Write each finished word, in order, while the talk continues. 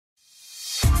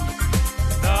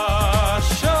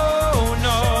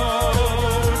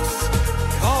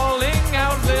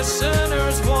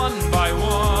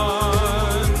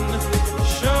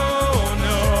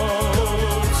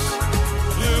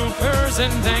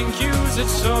drawing cues,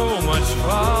 it's so much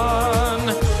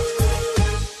fun.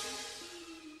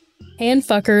 Hey, and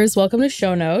fuckers, welcome to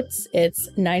Show Notes. It's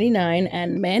 99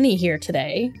 and Manny here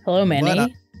today. Hello, Manny.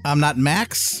 What? I'm not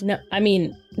Max? No, I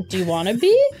mean, do you want to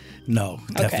be? No,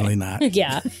 definitely not.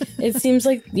 Yeah, it seems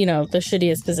like, the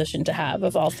shittiest position to have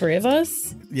of all three of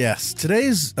us. Yes,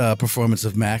 today's performance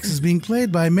of Max is being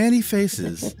played by Manny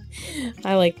Faces.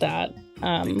 I like that.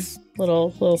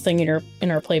 Little thing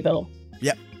in our playbill.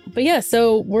 Yep. But yeah,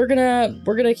 so we're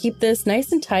gonna keep this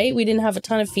nice and tight. We didn't have a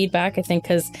ton of feedback, I think,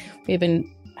 because we've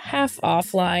been half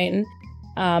offline,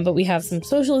 but we have some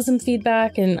socialism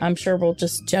feedback, and I'm sure we'll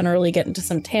just generally get into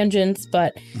some tangents,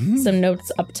 but some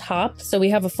notes up top. So we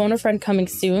have a Phone a Friend coming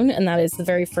soon, and that is the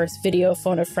very first video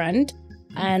Phone a Friend.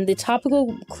 And the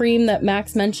topical cream that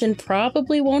Max mentioned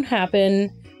probably won't happen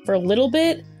for a little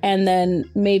bit, and then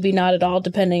maybe not at all,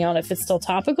 depending on if it's still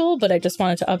topical. But I just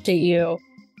wanted to update you.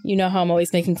 You know how I'm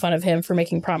always making fun of him for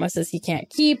making promises he can't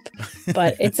keep,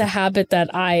 but it's a habit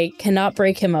that I cannot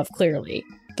break him of, clearly.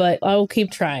 But I will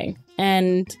keep trying.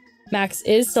 And Max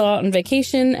is still out on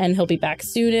vacation, and he'll be back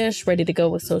soonish, ready to go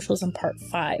with Socialism Part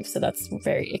 5. So that's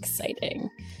very exciting.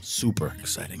 Super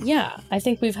exciting. Yeah, I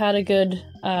think we've had a good,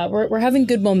 we're having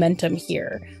good momentum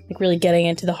here, like really getting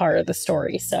into the heart of the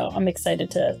story. So I'm excited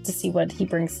to see what he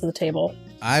brings to the table.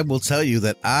 I will tell you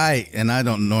that I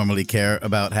don't normally care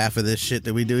about half of this shit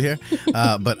that we do here,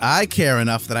 but I care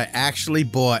enough that I actually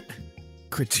bought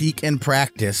Critique and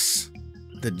Practice,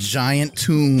 the giant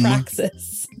tome.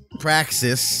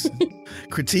 Praxis.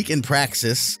 Critique and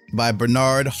Praxis by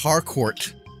Bernard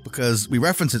Harcourt, because we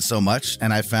reference it so much,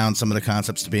 and I found some of the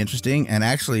concepts to be interesting and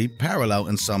actually parallel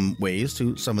in some ways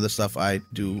to some of the stuff I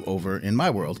do over in my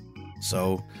world.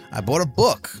 So I bought a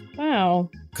book.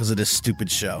 Wow. Because of this stupid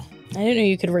show. I didn't know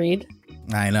you could read.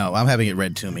 I know. I'm having it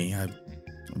read to me.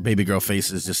 Baby girl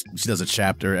Faces, she does a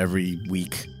chapter every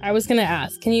week. I was going to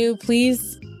ask, can you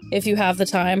please, if you have the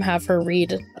time, have her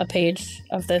read a page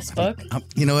of this book?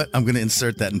 You know what? I'm going to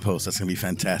insert that in post. That's going to be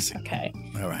fantastic. Okay.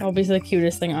 All right. That'll be the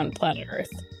cutest thing on planet Earth.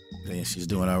 Yeah, she's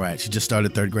doing all right. She just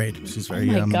started third grade. She's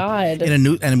very oh my God.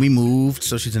 and we moved,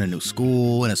 so she's in a new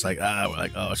school, and it's like, we're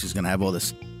like, oh, she's going to have all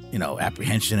this,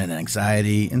 apprehension and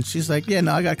anxiety. And she's like, yeah,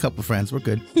 no, I got a couple friends. We're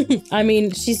good. I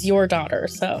mean, she's your daughter,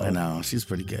 so. I know. She's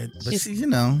pretty good. But she's,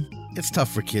 it's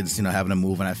tough for kids, having to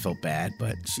move, and I felt bad,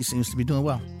 but she seems to be doing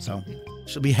well. So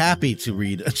she'll be happy to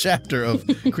read a chapter of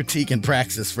Critique and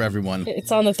Praxis for everyone.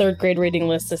 It's on the third grade reading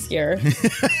list this year.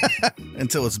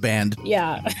 Until it's banned.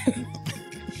 Yeah.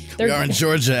 We are in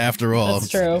Georgia, after all.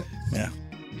 That's true. Yeah.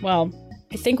 Well,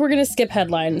 I think we're going to skip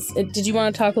headlines. Did you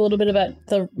want to talk a little bit about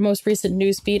the most recent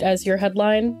news beat as your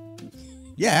headline?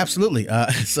 Yeah, absolutely.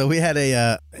 So we had we did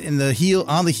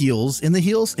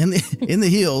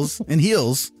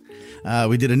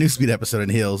a Newsbeat episode in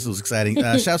Heels. It was exciting.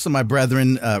 Shouts to my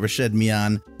brethren, Rashid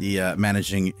Mian, the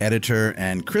managing editor,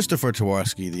 and Christopher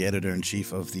Tawarski, the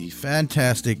editor-in-chief of the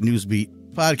fantastic Newsbeat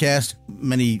podcast.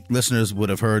 Many listeners would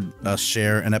have heard us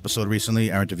share an episode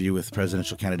recently, our interview with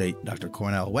presidential candidate Dr.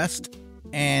 Cornel West.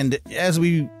 And as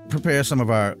we prepare some of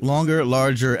our longer,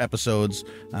 larger episodes,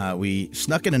 we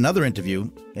snuck in another interview.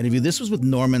 This was with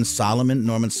Norman Solomon.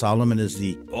 Norman Solomon is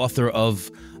the author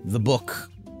of the book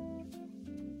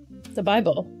The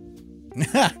Bible.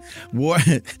 War,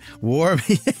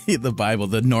 the Bible,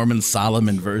 the Norman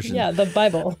Solomon version. Yeah, the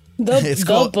Bible.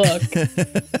 The book.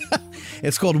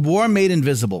 It's called War Made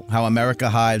Invisible, How America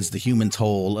Hides the Human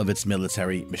Toll of Its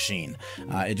Military Machine.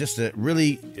 It's just a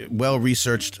really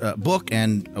well-researched book,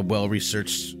 and a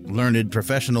well-researched, learned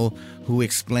professional who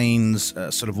explains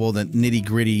sort of all the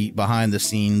nitty-gritty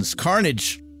behind-the-scenes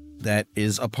carnage that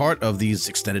is a part of these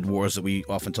extended wars that we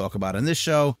often talk about in this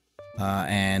show.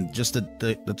 And just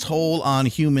the toll on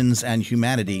humans and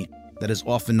humanity that is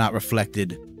often not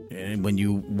reflected when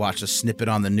you watch a snippet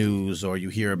on the news, or you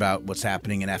hear about what's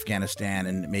happening in Afghanistan,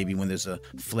 and maybe when there's a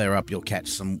flare-up, you'll catch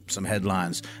some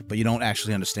headlines, but you don't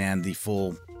actually understand the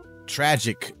full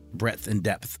tragic breadth and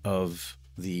depth of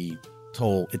the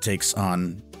toll it takes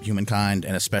on humankind,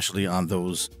 and especially on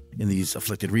those in these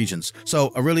afflicted regions.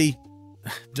 So a really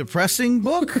depressing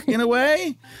book in a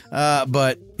way,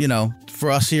 but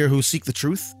for us here who seek the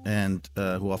truth and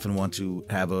who often want to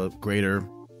have a greater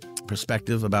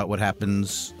perspective about what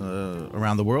happens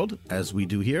around the world, as we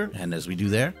do here and as we do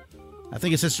there, I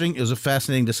think it's interesting. It was a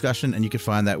fascinating discussion, and you can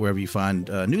find that wherever you find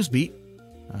Newsbeat,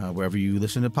 wherever you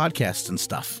listen to podcasts and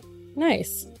stuff.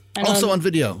 Nice. And also on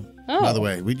video, by the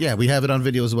way. We have it on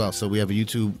video as well. So we have a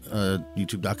YouTube,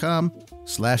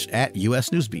 youtube.com/@US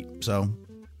Newsbeat. So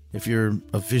if you're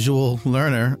a visual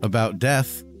learner about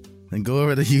death, then go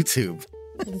over to YouTube.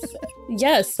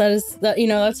 Yes, that's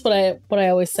what I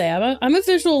always say. I'm a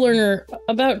visual learner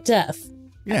about death.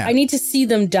 Yeah. I need to see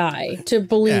them die to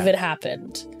believe it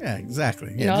happened. Yeah,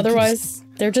 exactly. Otherwise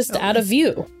they're just out of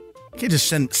view. You can't just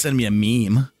send me a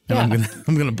meme and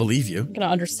I'm gonna believe you. I'm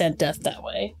gonna understand death that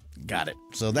way. Got it.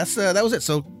 So that was it.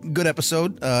 So good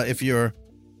episode. If you're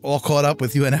all caught up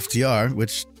with UNFTR,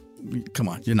 which, come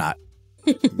on, you're not.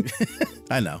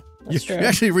 I know. You're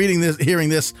actually hearing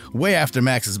this way after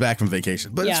Max is back from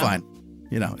vacation, but it's fine.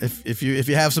 If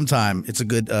you have some time, it's a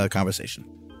good conversation.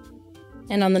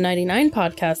 And on the 99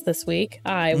 podcast this week,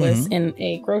 I was in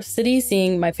a gross city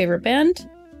seeing my favorite band.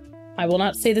 I will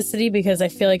not say the city because I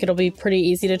feel like it'll be pretty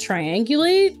easy to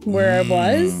triangulate where I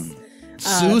was.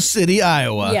 Sioux City,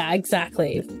 Iowa. Yeah,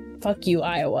 exactly. Fuck you,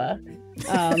 Iowa.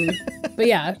 But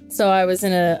yeah, so I was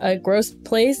in a gross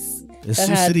place. Is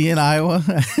Sioux City in Iowa?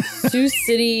 Sioux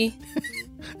City.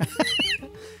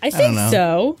 I think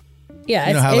so.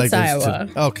 Yeah, it's Iowa.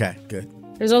 Okay, good.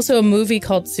 There's also a movie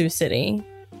called Sioux City.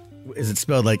 Is it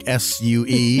spelled like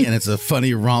SUE and it's a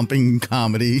funny romping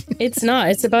comedy? It's not.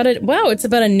 It's about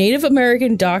a Native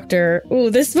American doctor.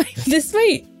 It's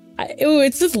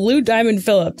just Lou Diamond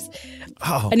Phillips.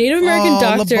 A Native American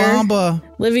doctor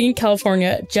living in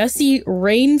California, Jesse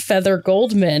Rainfeather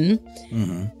Goldman,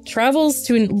 travels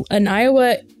to an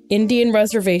Iowa Indian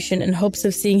reservation in hopes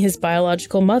of seeing his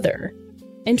biological mother.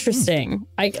 Interesting.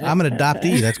 I'm an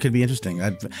adoptee. That could be interesting.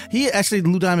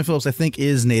 Lou Diamond Phillips, I think,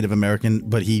 is Native American,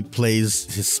 but he plays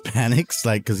Hispanics,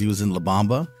 because he was in La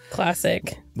Bamba.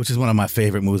 Classic. Which is one of my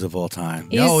favorite movies of all time.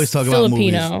 You always talk about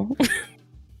Filipino. movies.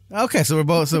 Okay, so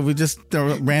we just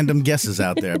throw random guesses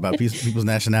out there about people's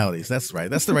nationalities. That's right.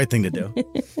 That's the right thing to do.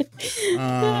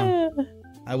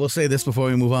 I will say this before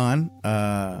we move on.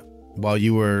 While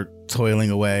you were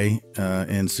toiling away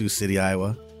in Sioux City,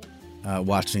 Iowa,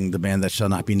 watching the band that shall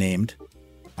not be named,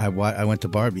 I went to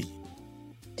Barbie.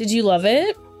 Did you love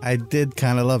it? I did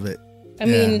kind of love it. I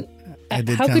mean,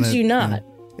 how could you not?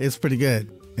 It's pretty good.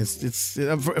 It's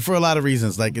for a lot of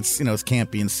reasons. It's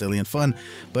campy and silly and fun,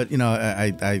 but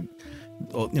I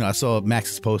saw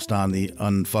Max's post on the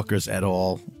Unfuckers et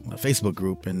al. Facebook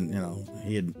group, and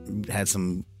he had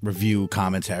some review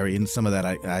commentary, and some of that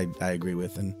I agree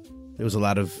with, and there was a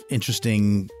lot of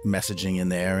interesting messaging in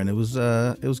there, and it was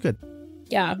good.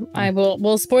 Yeah, I will.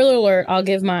 Well, spoiler alert, I'll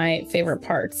give my favorite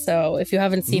parts. So if you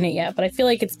haven't seen it yet, but I feel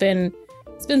like it's been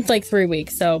like 3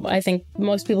 weeks, so I think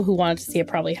most people who wanted to see it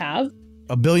probably have.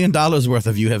 $1 billion worth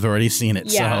of you have already seen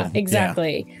it. Yeah, so,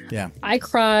 exactly. Yeah. I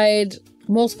cried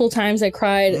multiple times. I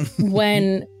cried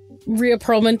when Rhea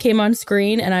Perlman came on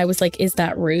screen, and I was like, "Is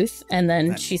that Ruth?" And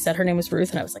then she said her name was Ruth,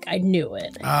 and I was like, "I knew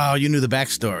it." Oh, you knew the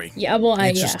backstory. Yeah, well,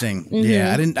 interesting.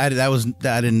 Yeah, I wasn't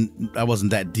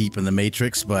that deep in the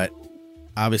Matrix, but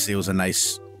obviously it was a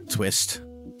nice twist.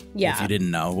 Yeah. If you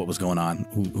didn't know what was going on,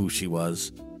 who she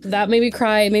was. That made me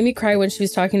cry. It made me cry when she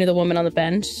was talking to the woman on the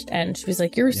bench, and she was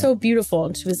like, "You're so beautiful,"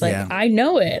 and she was like, "I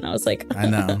know it," and I was like, "I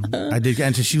know, I did."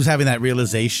 And she was having that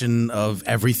realization of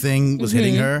everything was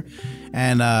hitting her,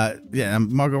 and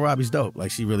Margot Robbie's dope.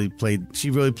 She really played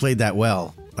that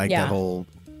well. That whole,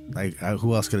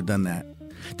 who else could have done that?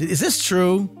 Is this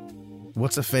true?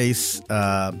 What's her face?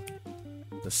 The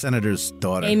senator's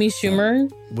daughter, Amy Schumer,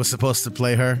 was supposed to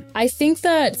play her. I think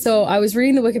that. So I was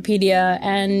reading the Wikipedia,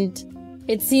 and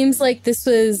it seems like this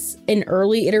was an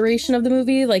early iteration of the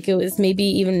movie. It was maybe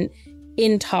even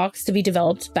in talks to be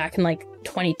developed back in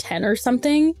 2010 or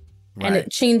something. Right. And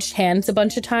it changed hands a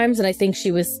bunch of times. And I think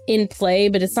she was in play,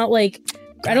 but it's not I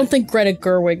don't think Greta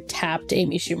Gerwig tapped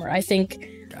Amy Schumer. I think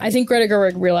Greta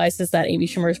Gerwig realizes that Amy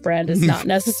Schumer's brand is not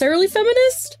necessarily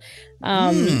feminist.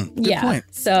 Good point.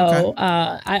 So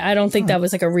I don't think that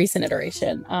was a recent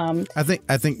iteration. I think,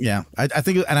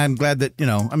 and I'm glad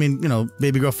that,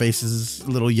 baby girl face is a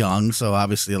little young. So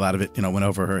obviously a lot of it, went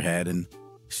over her head, and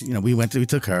we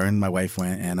took her, and my wife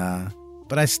went, and,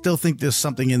 but I still think there's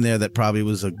something in there that probably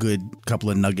was a good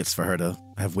couple of nuggets for her to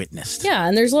have witnessed. Yeah.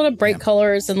 And there's a lot of bright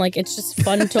colors, and it's just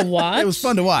fun to watch. It was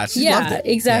fun to watch. She loved it.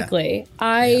 Exactly. Yeah.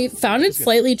 I found it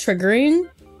slightly triggering,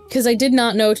 because I did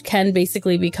not know Ken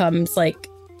basically becomes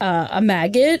a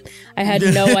maggot. I had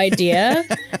no idea.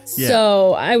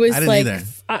 So I was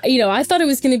I thought it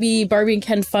was going to be Barbie and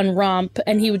Ken fun romp,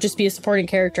 and he would just be a supporting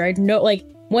character. I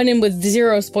went in with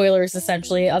zero spoilers,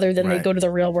 essentially, other than they go to the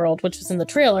real world, which was in the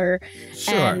trailer.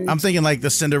 Sure. I'm thinking the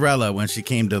Cinderella when she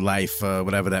came to life,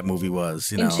 whatever that movie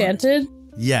was. Enchanted?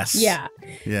 Yes. Yeah.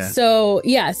 Yeah. So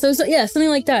something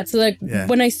like that. So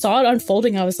when I saw it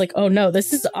unfolding, I was like, oh no,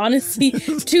 this is honestly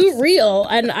too real,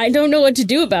 and I don't know what to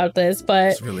do about this.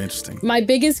 But it's really interesting. My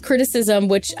biggest criticism,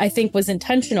 which I think was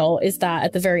intentional, is that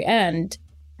at the very end,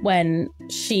 when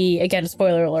she, again,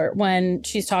 spoiler alert, when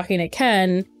she's talking to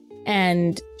Ken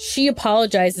and she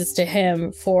apologizes to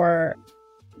him for,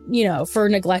 you know, for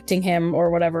neglecting him or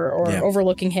whatever, or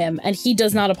overlooking him. And he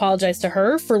does not apologize to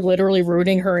her for literally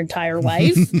ruining her entire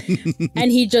life.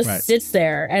 And he just sits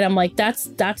there. And I'm like, that's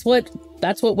what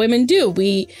women do.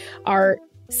 We are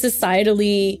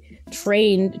societally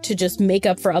trained to just make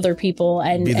up for other people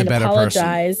and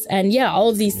apologize person. And all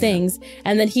of these things.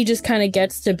 And then he just kind of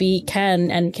gets to be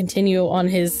Ken and continue on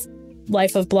his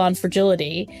life of blonde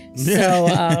fragility.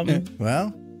 So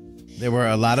well, there were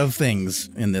a lot of things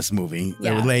in this movie.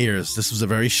 There were layers. This was a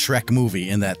very Shrek movie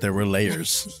in that there were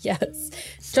layers. Yes.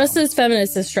 So. Just as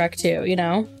feminist as Shrek too, you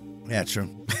know? Yeah, true.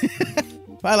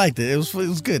 I liked it. It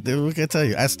was good. I can tell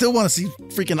you. I still want to see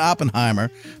freaking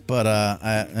Oppenheimer, but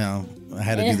I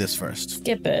had to do this first.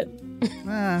 Skip it.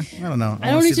 I don't know. I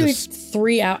don't need to be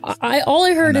 3 hours. All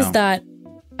I heard is that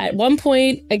at one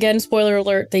point, again, spoiler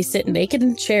alert, they sit naked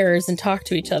in chairs and talk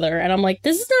to each other. And I'm like,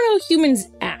 this is not how humans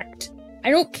act. I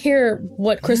don't care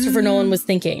what Christopher Nolan was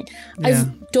thinking.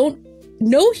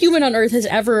 No human on Earth has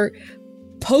ever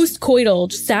post-coital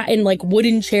just sat in like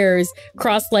wooden chairs,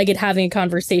 cross-legged, having a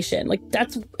conversation. Like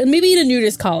that's maybe in a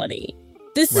nudist colony.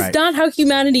 This is not how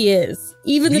humanity is.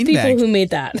 Even the people who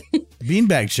made that.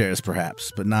 Beanbag chairs,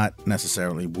 perhaps, but not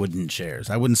necessarily wooden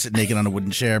chairs. I wouldn't sit naked on a wooden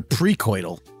chair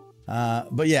pre-coital.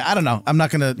 But yeah, I don't know. I'm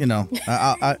not gonna,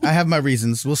 I have my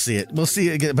reasons. We'll see it. We'll see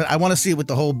it again. But I want to see it with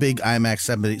the whole big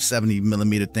IMAX 70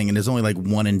 millimeter thing. And there's only like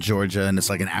one in Georgia, and it's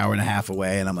like an hour and a half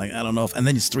away. And I'm like, I don't know if. And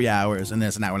then it's 3 hours, and then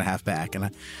it's an hour and a half back. And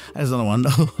I just don't want to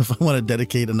know if I want to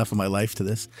dedicate enough of my life to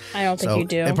this. I don't think you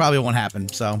do. It probably won't happen.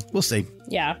 So we'll see.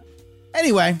 Yeah.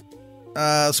 Anyway,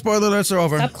 spoiler alerts are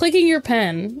over. Stop clicking your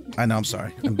pen. I know. I'm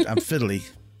sorry. I'm fiddly.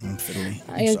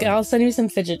 I'll send you some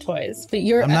fidget toys, but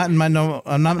I'm not in my normal.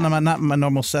 I'm not in my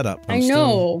normal setup. I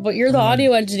know, but you're the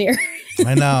audio engineer.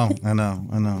 I know.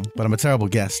 But I'm a terrible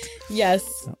guest.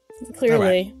 Yes,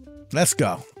 clearly. Right. Let's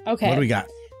go. Okay. What do we got?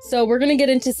 So we're gonna get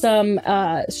into some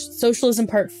Socialism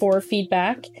Part 4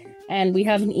 feedback, and we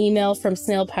have an email from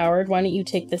Snail Powered. Why don't you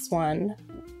take this one?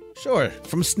 Sure.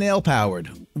 From Snail Powered.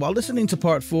 While listening to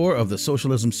Part 4 of the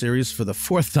Socialism series for the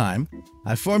 4th time,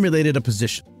 I formulated a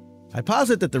position. I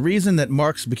posit that the reason that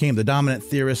Marx became the dominant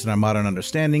theorist in our modern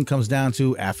understanding comes down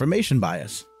to affirmation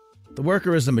bias. The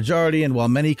worker is the majority, and while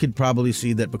many could probably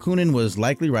see that Bakunin was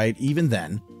likely right even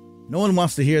then, no one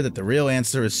wants to hear that the real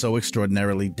answer is so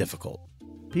extraordinarily difficult.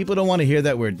 People don't want to hear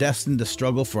that we're destined to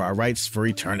struggle for our rights for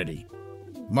eternity.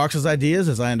 Marx's ideas,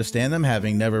 as I understand them,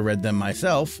 having never read them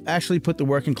myself, actually put the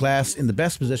working class in the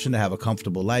best position to have a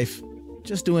comfortable life,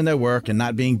 just doing their work and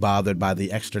not being bothered by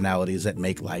the externalities that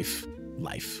make life,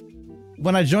 life.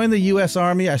 When I joined the U.S.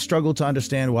 Army, I struggled to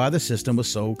understand why the system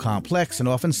was so complex and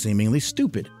often seemingly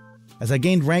stupid. As I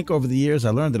gained rank over the years,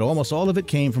 I learned that almost all of it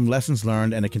came from lessons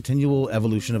learned and a continual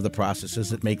evolution of the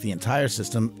processes that make the entire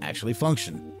system actually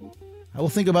function. I will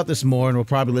think about this more and will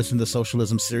probably listen to the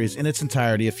Socialism series in its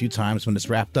entirety a few times when it's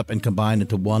wrapped up and combined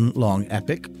into one long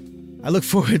epic. I look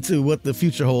forward to what the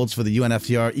future holds for the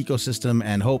UNFTR ecosystem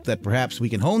and hope that perhaps we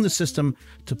can hone the system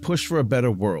to push for a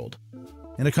better world.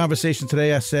 In a conversation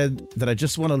today, I said that I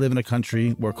just want to live in a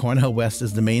country where Cornel West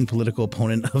is the main political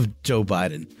opponent of Joe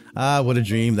Biden. Ah, what a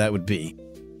dream that would be.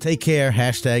 Take care.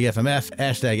 Hashtag FMF,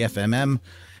 hashtag FMM,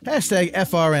 hashtag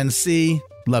FRNC.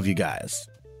 Love you guys.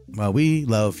 Well, we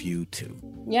love you too.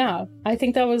 Yeah, I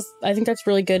think that's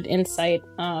really good insight,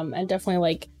 and definitely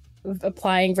like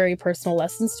applying very personal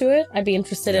lessons to it. I'd be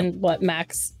interested in what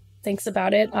Max thinks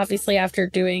about it, obviously after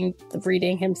doing the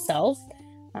reading himself.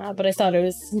 But I thought it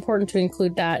was important to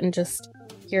include that and just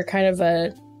hear kind of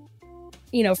a,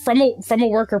 from a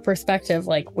worker perspective,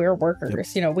 like we're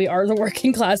workers, we are the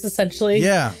working class essentially.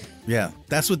 Yeah.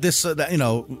 That's what this,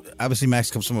 obviously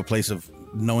Max comes from a place of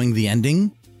knowing the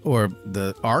ending or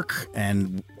the arc.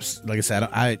 And like I said,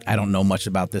 I don't know much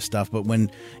about this stuff, but when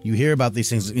you hear about these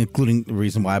things, including the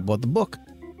reason why I bought the book,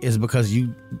 is because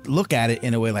you look at it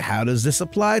in a way like, how does this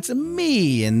apply to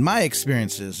me and my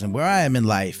experiences and where I am in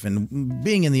life and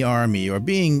being in the army or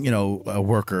being, a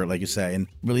worker, like you say, and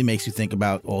really makes you think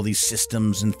about all these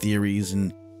systems and theories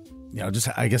and, just,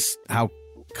 I guess, how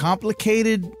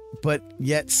complicated but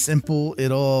yet simple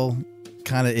it all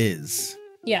kind of is.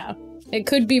 Yeah, it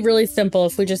could be really simple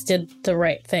if we just did the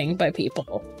right thing by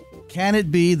people. Can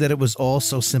it be that it was all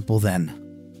so simple then?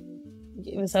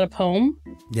 Was that a poem?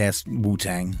 Yes,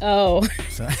 Wu-Tang. Oh.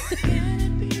 So.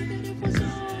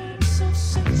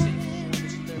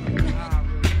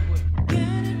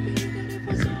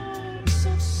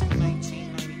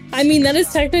 I mean, that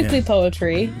is technically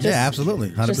poetry. Just,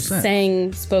 absolutely. 100%. Just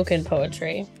saying spoken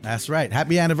poetry. That's right.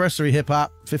 Happy anniversary,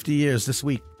 hip-hop. 50 years this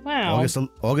week. Wow.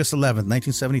 August 11th,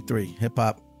 1973. Hip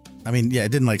hop. I mean, yeah,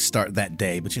 it didn't like start that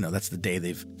day, but you know, that's the day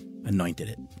they've anointed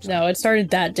it. So. No, it started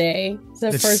that day. It's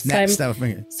the first time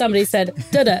finger. somebody said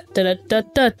da da da da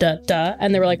da da da,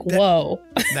 and they were like, "Whoa!"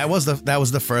 That was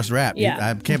the first rap. Yeah,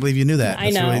 I can't believe you knew that. I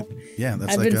know. Really, yeah,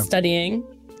 that's I've like been studying.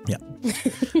 Yeah.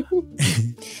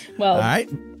 Well, all right.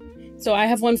 So I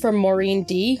have one from Maureen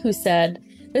D, who said,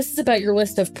 "This is about your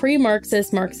list of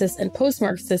pre-Marxist, Marxist, and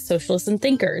post-Marxist socialism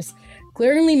thinkers.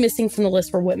 Glaringly missing from the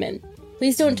list were women.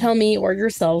 Please don't tell me or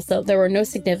yourselves that there were no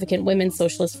significant women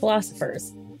socialist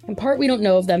philosophers. In part, we don't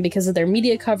know of them because of their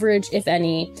media coverage, if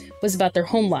any, was about their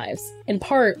home lives. In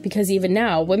part, because even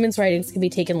now, women's writings can be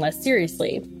taken less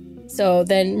seriously." So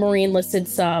then Maureen listed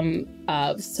some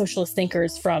socialist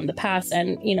thinkers from the past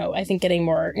and, you know, I think getting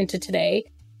more into today.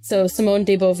 So Simone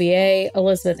de Beauvoir,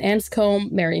 Elizabeth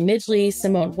Anscombe, Mary Midgley,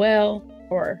 Simone Weil.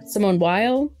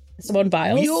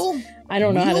 I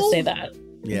don't know how to say that.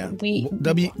 Yeah.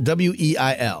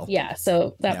 W-E-I-L. Yeah,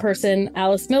 so that person,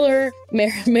 Alice Miller,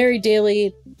 Mary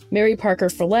Daly, Mary Parker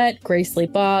Follett, Grace Lee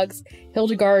Boggs,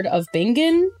 Hildegard of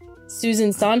Bingen,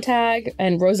 Susan Sontag,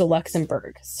 and Rosa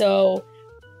Luxemburg. So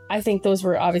I think those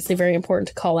were obviously very important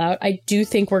to call out. I do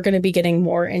think we're going to be getting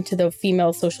more into the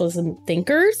female socialism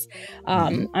thinkers.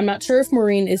 I'm not sure if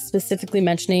Maureen is specifically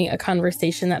mentioning a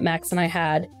conversation that Max and I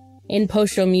had in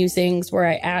Post-Show Musings where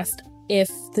I asked if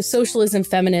the socialism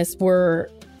feminists were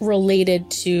related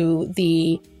to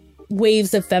the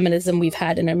waves of feminism we've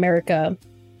had in America.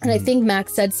 And I think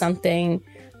Max said something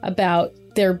about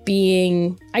there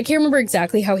being, I can't remember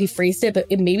exactly how he phrased it, but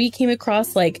it maybe came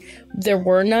across like there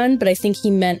were none, but I think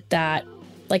he meant that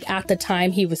like at the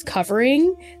time he was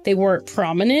covering, they weren't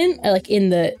prominent like in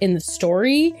the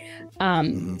story.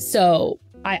 So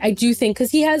I do think,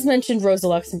 because he has mentioned Rosa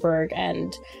Luxemburg,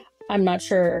 and I'm not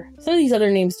sure, some of these other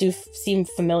names do seem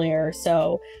familiar,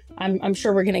 so I'm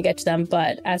sure we're going to get to them,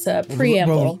 but as a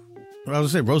preamble. Well, I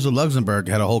was going to say, Rosa Luxemburg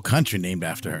had a whole country named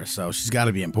after her, so she's got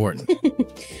to be important.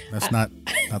 That's not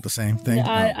the same thing? No.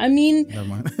 I mean, never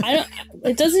mind.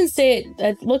 It doesn't say it.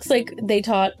 It looks like they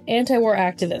taught anti-war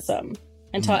activism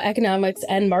and taught economics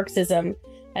and Marxism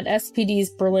at SPD's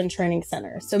Berlin Training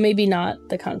Center, so maybe not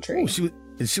the country. Oh,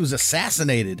 she was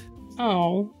assassinated.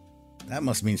 Oh. That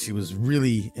must mean she was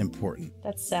really important.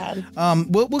 That's sad.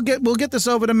 We'll get this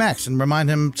over to Max and remind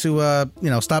him to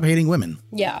stop hating women.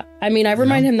 Yeah, I mean, I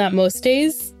remind him that most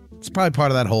days. It's probably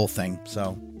part of that whole thing.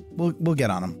 So we'll get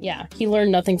on him. Yeah, he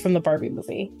learned nothing from the Barbie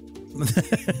movie.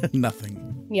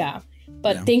 Nothing. Yeah,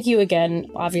 but thank you again.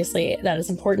 Obviously, that is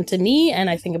important to me, and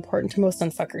I think important to most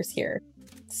unfuckers here.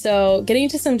 So, getting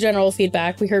into some general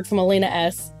feedback, we heard from Elena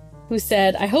S, who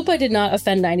said, "I hope I did not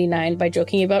offend 99 by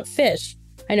joking about fish.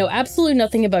 I know absolutely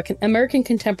nothing about American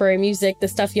contemporary music, the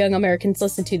stuff young Americans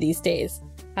listen to these days.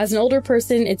 As an older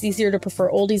person, it's easier to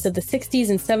prefer oldies of the 60s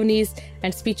and 70s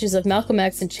and speeches of Malcolm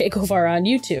X and Che Guevara on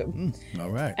YouTube."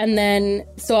 All right. And then,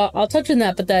 so I'll touch on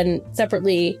that, but then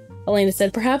separately, Elena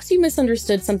said, "Perhaps you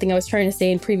misunderstood something I was trying to say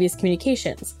in previous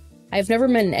communications. I have never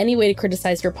meant in any way to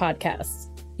criticize your podcasts.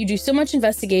 You do so much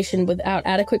investigation without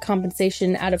adequate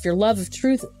compensation out of your love of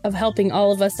truth, of helping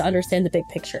all of us to understand the big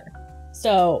picture."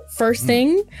 So, first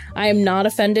thing, I am not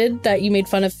offended that you made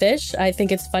fun of fish. I think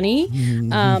it's funny.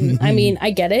 I mean,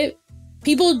 I get it.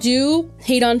 People do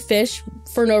hate on fish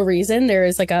for no reason. There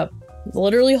is like a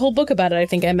literally whole book about it, I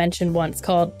think I mentioned once,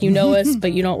 called You Know Us,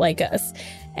 But You Don't Like Us.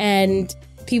 And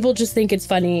people just think it's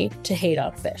funny to hate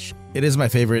on fish. It is my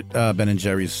favorite Ben &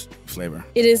 Jerry's flavor.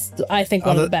 It is, I think,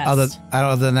 one of the best.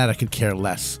 Other than that, I could care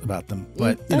less about them.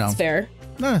 But, That's fair.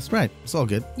 No, that's right. It's all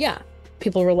good. Yeah.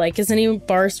 People were like, "Is any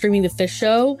bar streaming the fish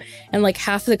show?" And like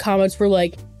half of the comments were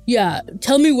like, "Yeah,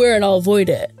 tell me where and I'll avoid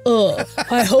it. Ugh,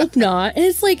 I hope not." And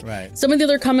it's like, some of the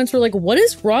other comments were like, "What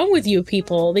is wrong with you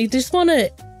people? They just want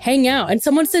to hang out." And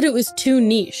someone said it was too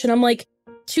niche. And I'm like,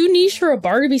 too niche for a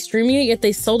bar to be streaming it, yet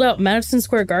they sold out Madison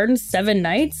Square Garden 7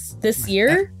 nights this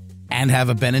year? And have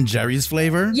a Ben & Jerry's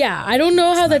flavor? Yeah, I don't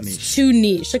know how that's too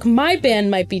niche. Like, my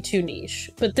band might be too niche,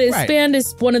 but this band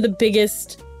is one of the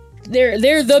biggest...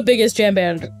 They're the biggest jam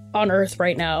band on earth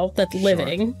right now that's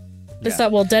living. It's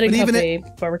not, well, dead and company,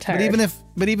 but retired.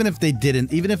 But even if they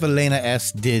didn't, even if Elena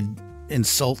S did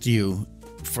insult you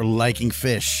for liking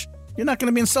fish, you're not going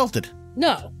to be insulted.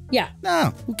 No. Yeah.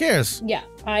 No. Who cares? Yeah.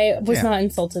 I was not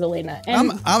insulted, Elena.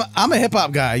 And I'm a hip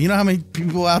hop guy. You know how many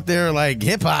people out there are like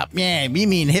hip hop? Yeah, we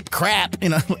mean hip crap. You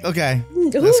know. Okay.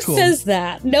 Who says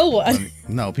that? No one.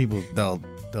 No, people.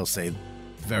 They'll say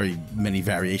very many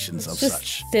variations of just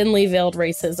such thinly veiled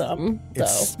racism.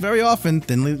 It's very often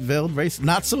thinly veiled racism,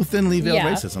 not so thinly veiled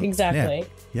racism. Exactly.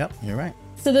 Yeah. Yep, you're right.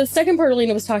 So the second part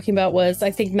Alina was talking about was,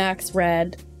 I think Max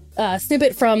read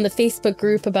snippet from the Facebook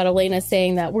group about Elena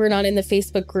saying that we're not in the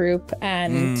Facebook group.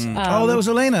 And that was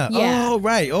Elena. Yeah. Oh,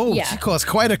 right. Oh, Yeah. she caused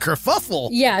quite a kerfuffle.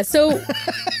 Yeah. So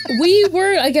we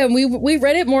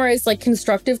read it more as like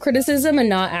constructive criticism and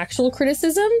not actual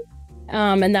criticism.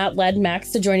 And that led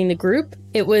Max to joining the group.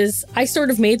 I sort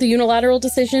of made the unilateral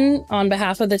decision on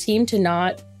behalf of the team to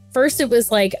not. First, it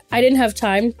was like I didn't have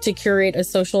time to curate a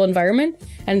social environment,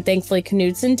 and thankfully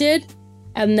Knudsen did.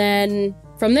 And then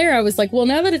from there, I was like, well,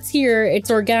 now that it's here, it's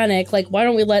organic. Like, why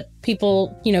don't we let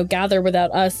people, gather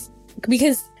without us?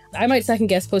 Because I might second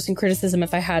guess posting criticism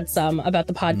if I had some about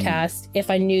the podcast, if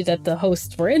I knew that the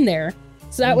hosts were in there.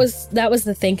 So that was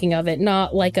the thinking of it,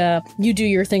 not like you do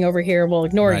your thing over here, we'll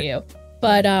ignore you.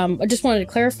 But I just wanted to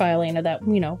clarify, Elena, that,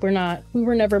 we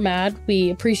were never mad. We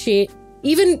appreciate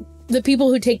even the people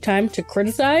who take time to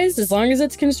criticize, as long as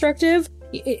it's constructive.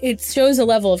 It shows a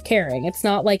level of caring. It's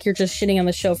not like you're just shitting on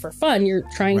the show for fun. You're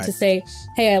trying to say,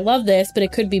 hey, I love this, but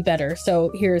it could be better.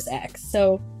 So here's X.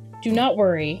 So do not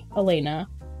worry, Elena.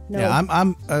 No.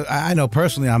 Yeah, I know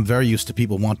personally, I'm very used to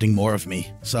people wanting more of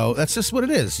me. So that's just what it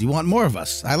is. You want more of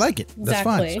us. I like it. That's Exactly.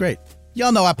 fine. It's great.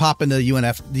 Y'all know I pop into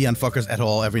UNF, the Unfuckers et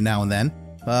al. Every now and then.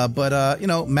 But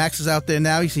Max is out there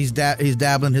now. He's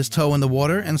dabbling his toe in the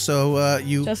water. And so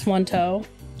Just one toe.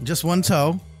 Just one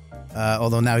toe.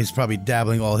 Although now he's probably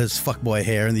dabbling all his fuckboy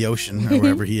hair in the ocean or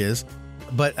wherever he is.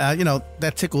 But,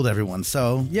 that tickled everyone.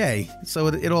 So, yay. So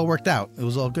it all worked out. It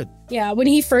was all good. Yeah, when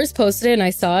he first posted it and I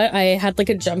saw it, I had like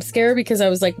a jump scare because I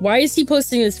was like, why is he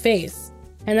posting his face?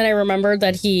 And then I remembered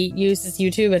that he uses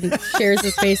YouTube and shares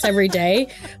his face every day.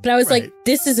 But I was like,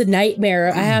 this is a nightmare.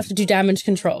 I have to do damage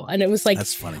control. And it was like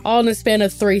That's funny. all in the span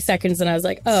of 3 seconds. And I was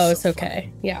like, oh, So it's okay.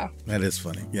 funny. Yeah. That is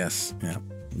funny. Yes. Yeah.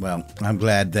 Well, I'm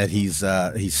glad that he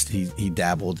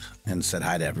dabbled and said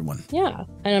hi to everyone. Yeah.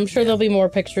 And I'm sure there'll be more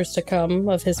pictures to come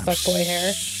of his fuckboy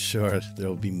hair. Sure,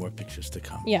 there'll be more pictures to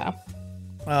come. Yeah.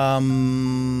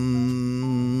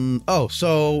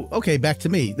 Okay, back to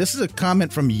me. This is a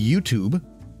comment from YouTube.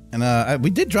 And we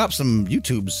did drop some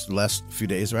YouTubes the last few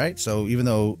days, right? So even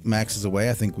though Max is away,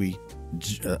 I think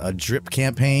a drip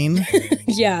campaign.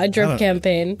 Yeah, a drip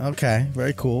campaign. Okay,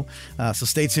 very cool. So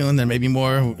stay tuned. There may be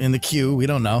more in the queue. We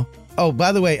don't know. Oh,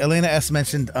 by the way, Elena S.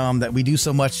 mentioned that we do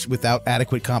so much without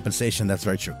adequate compensation. That's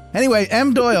very true. Anyway,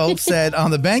 M. Doyle said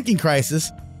on the banking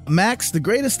crisis, Max, the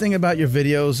greatest thing about your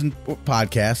videos and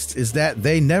podcasts is that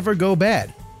they never go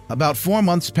bad. About 4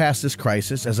 months past this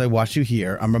crisis, as I watch you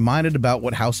here, I'm reminded about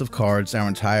what house of cards our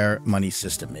entire money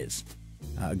system is.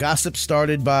 Gossip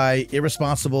started by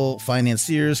irresponsible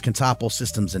financiers can topple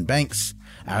systems and banks.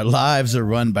 Our lives are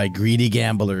run by greedy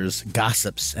gamblers,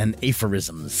 gossips, and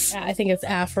aphorisms. I think it's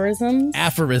aphorisms.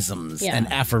 Aphorisms Yeah. and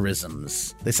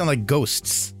aphorisms. They sound like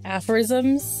ghosts.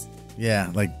 Aphorisms?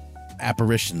 Yeah, like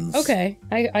apparitions. Okay,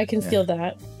 I can feel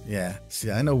that. Yeah.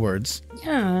 See, I know words.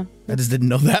 Yeah. I just didn't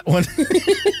know that one.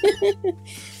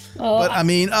 Oh, But I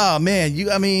mean, oh man,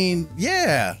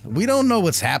 yeah, we don't know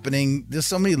what's happening. There's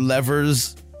so many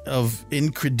levers of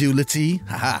incredulity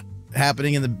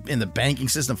happening in the banking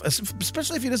system,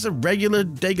 especially if you're just a regular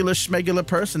schmegular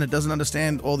person that doesn't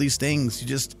understand all these things. You're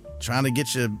just trying to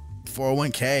get your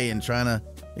 401k and trying to,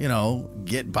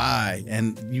 get by.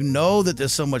 And that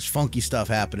there's so much funky stuff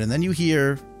happening. And then you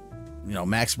hear,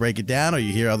 Max break it down, or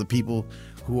you hear other people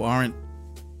who aren't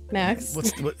Max?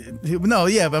 but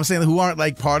I'm saying who aren't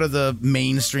like part of the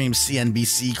mainstream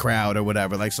CNBC crowd or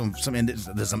whatever. Like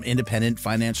there's some independent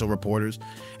financial reporters,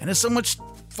 and there's so much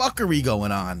fuckery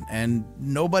going on, and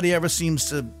nobody ever seems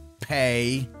to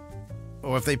pay,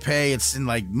 or if they pay, it's in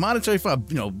like monetary fraud.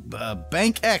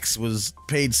 Bank X was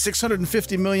paid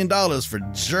 $650 million for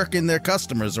jerking their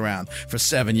customers around for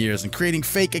 7 years and creating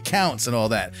fake accounts and all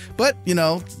that. But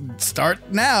start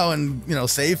now and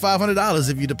save $500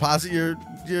 if you deposit your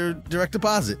direct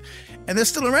deposit, and they're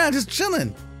still around just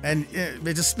chilling. And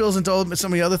it just spills into so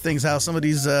many other things, how some of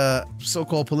these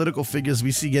so-called political figures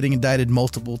we see getting indicted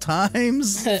multiple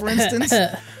times, for instance,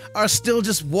 are still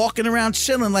just walking around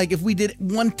chilling. Like if we did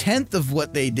 1/10 of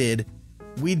what they did,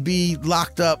 we'd be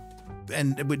locked up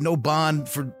and with no bond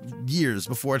for years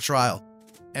before a trial.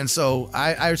 And so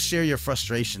I share your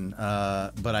frustration,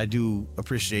 but I do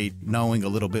appreciate knowing a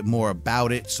little bit more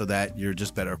about it so that you're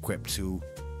just better equipped to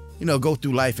go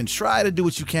through life and try to do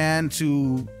what you can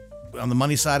to, on the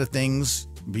money side of things,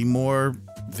 be more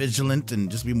vigilant and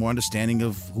just be more understanding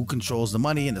of who controls the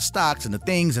money and the stocks and the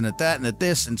things and the that and the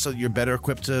this. And so you're better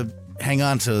equipped to hang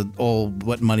on to all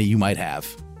what money you might have.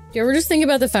 Do you ever just think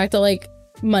about the fact that like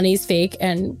money's fake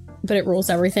but it rules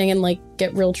everything, and like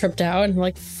get real tripped out and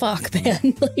like, fuck,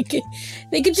 man, like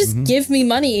they could just give me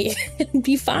money and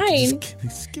be fine.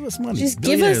 Just give us money. Just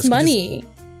give us money.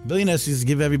 Billionaires just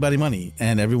give everybody money,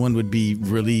 and everyone would be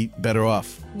really better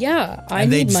off. Yeah, I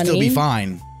and need they'd money. still be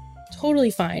fine.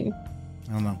 Totally fine.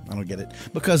 I don't know. I don't get it.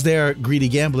 Because they're greedy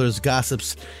gamblers,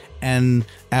 gossips, and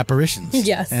apparitions.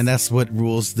 Yes. And that's what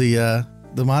rules the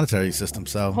monetary system.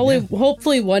 So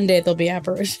Hopefully one day there'll be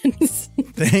apparitions.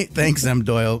 Thanks, M.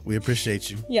 Doyle. We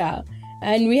appreciate you. Yeah.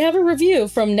 And we have a review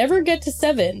from Never Get to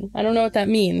 7. I don't know what that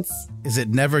means. Is it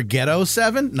Never Ghetto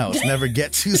 7? No, it's Never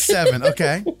Get to 7.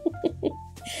 Okay.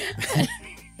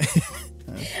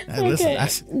 Listen,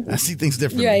 I see things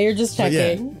differently. Yeah, you're just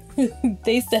checking. Yeah.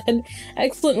 They said,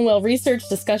 excellent and well-researched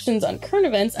discussions on current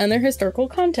events and their historical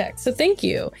context. So thank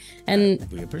you. And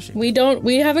we appreciate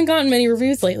we haven't gotten many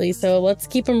reviews lately, so let's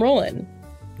keep them rolling.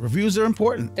 Reviews are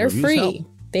important. They're Reviews free. help.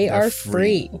 They're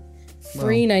free.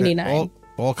 Free 99.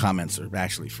 All comments are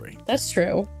actually free. That's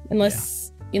true.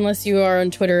 Unless you are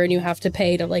on Twitter and you have to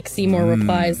pay to like see more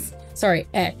replies. Sorry,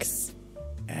 X.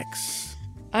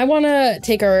 I want to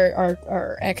take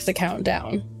our X account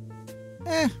down.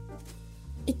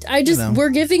 We're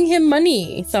giving him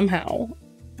money somehow.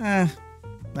 I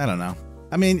don't know.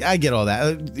 I mean, I get all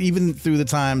that. Even through the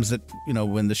times that,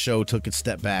 when the show took its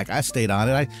step back, I stayed on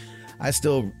it. I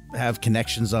still have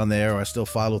connections on there, or I still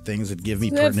follow things that give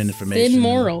me pertinent information. Thin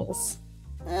morals.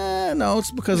 No,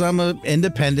 it's because I'm an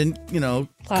independent,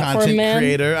 content man.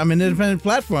 creator. I'm an independent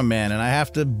platform man, and I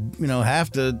have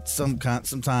to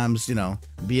sometimes,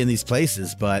 be in these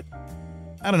places. But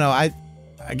I don't know. I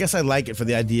guess I like it for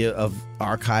the idea of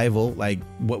archival. Like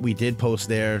what we did post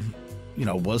there,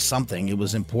 was something. It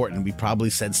was important. We probably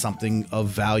said something of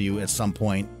value at some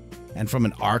point. And from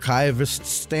an archivist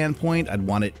standpoint, I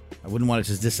wouldn't want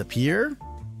it to disappear,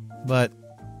 but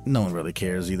no one really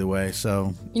cares either way.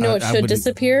 So it should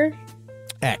disappear?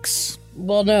 X.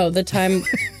 Well, no, the time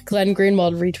Glenn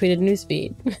Greenwald retweeted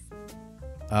Newsbeat.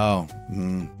 Oh.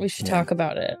 We should talk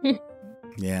about it.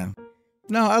 Yeah.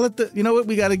 No, you know what?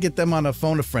 We got to get them on a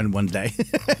phone a friend one day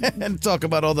and talk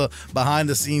about all the behind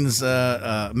the scenes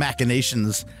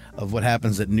machinations of what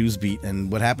happens at Newsbeat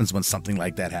and what happens when something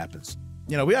like that happens.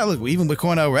 We gotta look, even with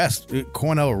Cornell Rest, it's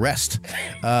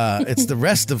the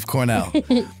rest of Cornell.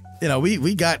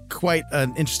 We got quite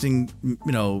an interesting,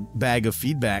 bag of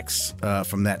feedbacks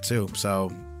from that too.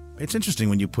 So it's interesting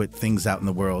when you put things out in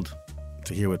the world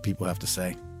to hear what people have to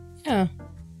say. Yeah.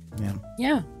 Yeah.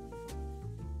 Yeah.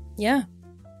 Yeah.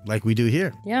 Like we do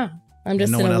here. Yeah. I'm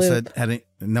just no in one a else loop.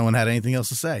 no one had anything else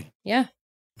to say. Yeah.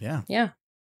 Yeah. Yeah.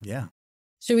 Yeah.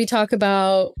 Should we talk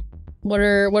about what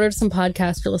are some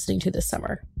podcasts you're listening to this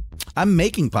summer? I'm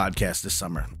making podcasts this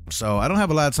summer, so I don't have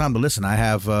a lot of time to listen. I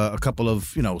have a couple of,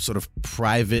 sort of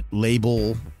private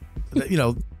label,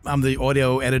 I'm the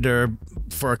audio editor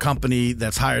for a company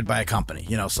that's hired by a company,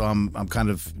 so I'm kind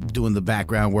of doing the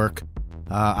background work.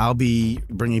 I'll be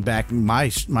bringing back my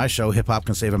show, Hip Hop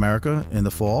Can Save America, in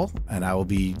the fall, and I will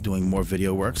be doing more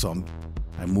video work. So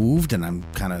I moved and I'm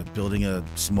kind of building a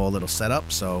small little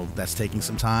setup, so that's taking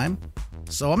some time.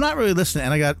 So I'm not really listening.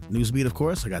 And I got Newsbeat, of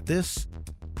course. I got this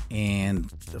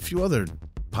and a few other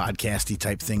podcasty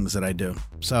type things that I do.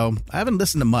 So I haven't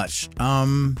listened to much.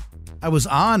 I was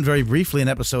on very briefly an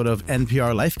episode of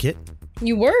NPR Life Kit.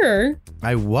 You were?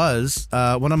 I was.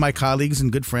 One of my colleagues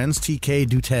and good friends, TK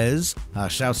Dutez.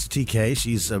 Shouts to TK.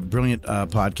 She's a brilliant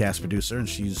podcast producer, and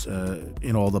she's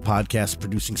in all the podcast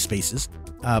producing spaces.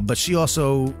 But she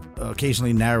also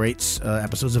occasionally narrates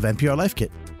episodes of NPR Life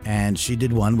Kit. And she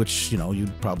did one, which,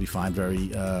 you'd probably find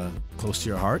very close to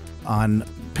your heart, on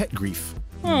pet grief.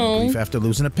 Grief after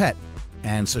losing a pet.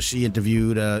 And so she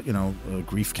interviewed a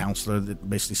grief counselor that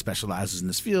basically specializes in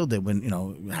this field. That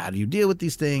how do you deal with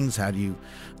these things? How do you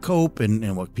cope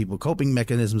and what people's coping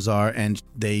mechanisms are? And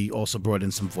they also brought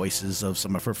in some voices of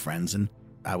some of her friends, and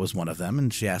I was one of them.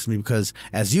 And she asked me because,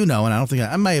 as you know, and I don't think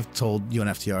I might have told you on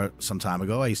FTR some time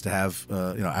ago, I used to have,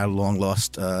 our long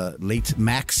lost late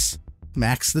Max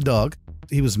the dog.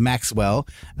 He was Maxwell.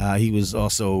 He was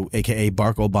also AKA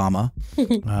Barack Obama,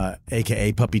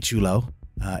 AKA Puppy Chulo.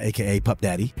 AKA Pup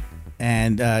Daddy,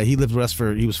 and he lived with us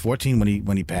he was 14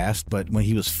 when he passed, but when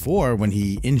he was 4, when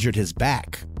he injured his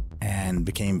back and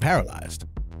became paralyzed,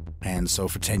 and so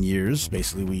for 10 years,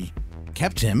 basically we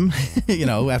kept him,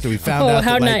 after we found out. Oh,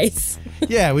 how nice!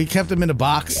 Yeah, we kept him in a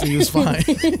box. And he was fine.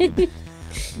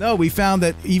 No, we found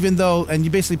that even though, and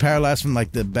you're basically paralyzed from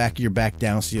like the back of your back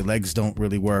down, so your legs don't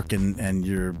really work, and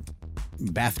your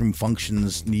bathroom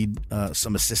functions need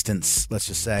some assistance, let's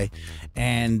just say.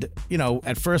 And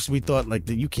at first we thought like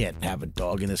that you can't have a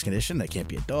dog in this condition. They can't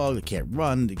be a dog. They can't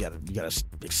run. You gotta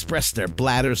express their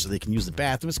bladder so they can use the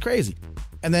bathroom. It's crazy.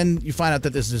 And then you find out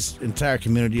that there's this entire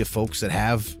community of folks that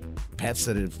have pets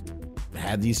that have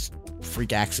had these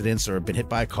freak accidents or been hit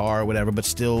by a car or whatever, but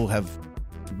still have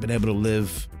been able to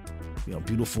live,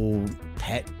 beautiful,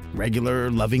 pet, regular,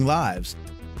 loving lives.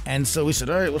 And so we said,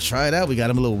 all right, we'll try it out. We got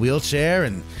him a little wheelchair,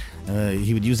 and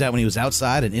he would use that when he was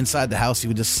outside, and inside the house he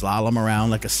would just slalom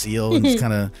around like a seal, and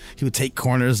he would take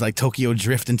corners like Tokyo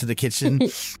Drift into the kitchen.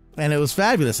 And it was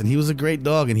fabulous, and he was a great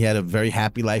dog, and he had a very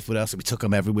happy life with us. We took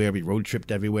him everywhere. We road tripped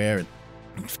everywhere,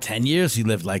 and for 10 years he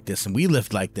lived like this, and we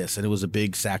lived like this, and it was a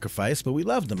big sacrifice, but we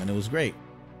loved him, and it was great.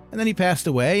 And then he passed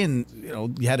away, and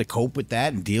you had to cope with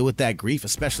that and deal with that grief,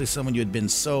 especially someone you had been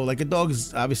so, like, a dog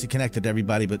is obviously connected to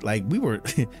everybody, but like we were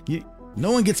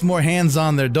no one gets more hands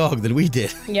on their dog than we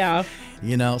did. Yeah.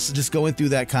 So just going through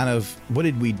that kind of, what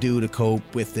did we do to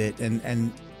cope with it?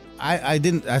 And I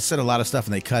said a lot of stuff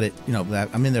and they cut it,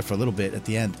 I'm in there for a little bit at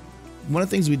the end. One of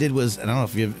the things we did was, I don't know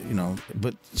if you've,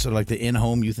 but sort of like the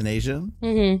in-home euthanasia,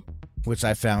 which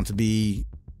I found to be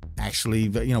actually,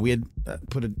 we had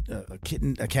put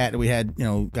a cat that we had,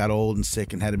 got old and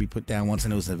sick and had to be put down once,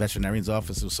 and it was in the veterinarian's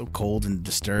office. It was so cold and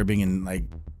disturbing and like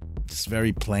just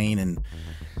very plain, and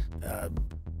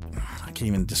I can't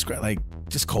even describe, like,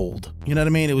 just cold. You know what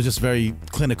I mean? It was just very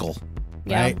clinical,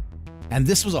 right? And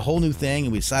this was a whole new thing,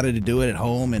 and we decided to do it at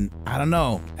home. And I don't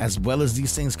know, as well as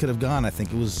these things could have gone, I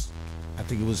think it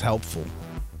was helpful.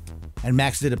 And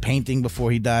Max did a painting before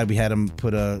he died. We had him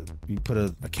put a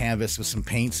canvas with some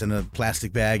paints in a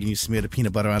plastic bag, and you smear the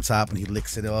peanut butter on top, and he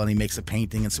licks it all, and he makes a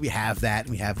painting. And so we have that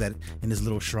in his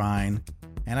little shrine.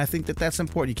 And I think that that's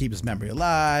important. You keep his memory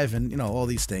alive, and all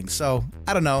these things. So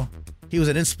I don't know. He was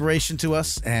an inspiration to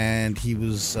us, and he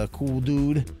was a cool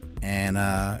dude. And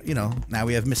now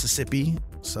we have Mississippi.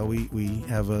 So we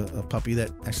have a puppy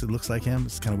that actually looks like him.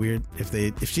 It's kind of weird.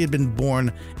 If she had been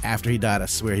born after he died, I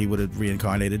swear he would have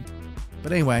reincarnated.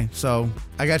 But anyway, so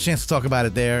I got a chance to talk about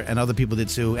it there, and other people did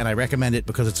too, and I recommend it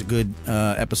because it's a good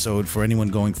episode for anyone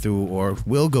going through or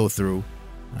will go through,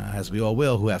 as we all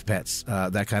will who have pets,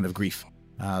 that kind of grief.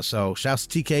 So shouts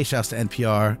to TK, shouts to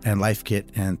NPR and Life Kit,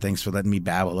 and thanks for letting me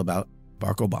babble about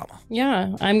Barack Obama.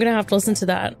 Yeah, I'm going to have to listen to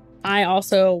that. I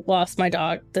also lost my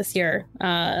dog this year.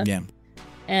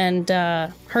 And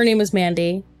her name was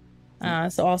Mandy,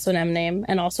 so also an M name,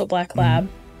 and also a black lab.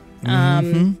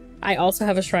 I also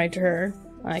have a shrine to her.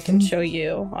 I can show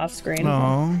you off screen.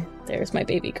 Aww. There's my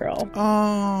baby girl.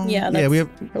 Oh, yeah, that's we have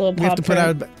her little we have to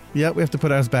put we have to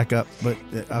put ours back up, but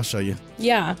I'll show you.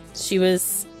 Yeah, she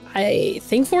was, I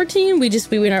think, 14. We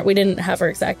didn't have her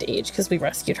exact age because we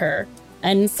rescued her,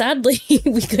 and sadly,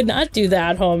 we could not do the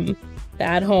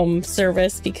at-home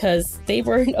service because they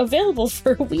weren't available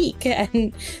for a week,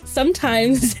 and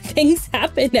sometimes things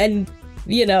happen, and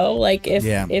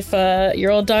if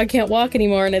your old dog can't walk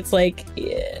anymore, and it's like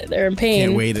they're in pain.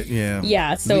 Can't wait.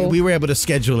 Yeah. So we were able to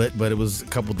schedule it, but it was a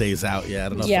couple days out. Yeah, I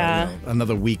don't know. If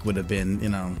another week would have been,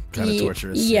 kind of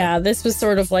torturous. Yeah, this was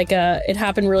sort of like it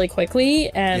happened really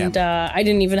quickly, and I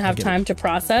didn't even have time to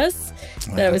process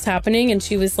that it was happening. And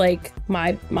she was like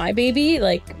my baby.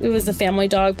 Like, it was a family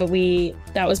dog, but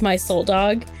that was my soul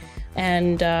dog,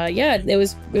 and it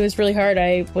was really hard.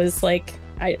 I was like,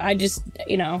 I just,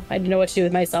 I didn't know what to do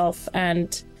with myself,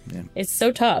 and it's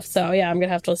so tough. So I'm going to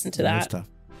have to listen to that. It is tough.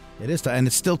 It is tough, and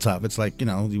it's still tough. It's like, we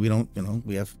don't,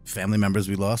 we have family members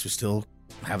we lost. We still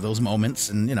have those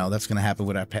moments, and, that's going to happen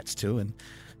with our pets too. And,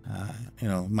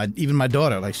 even my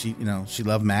daughter, like, she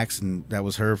loved Max, and that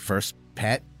was her first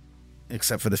pet,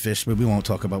 except for the fish, but we won't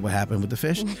talk about what happened with the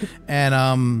fish. And,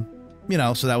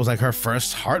 so that was like her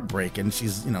first heartbreak, and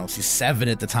she's 7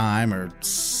 at the time, or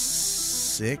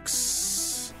 6.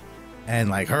 And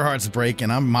like, her heart's breaking,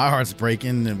 my heart's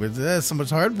breaking, and with so much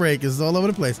heartbreak is all over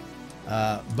the place.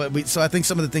 So I think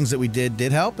some of the things that we did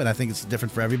help, and I think it's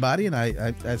different for everybody. And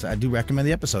I do recommend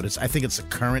the episode. I think it's a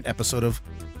current episode of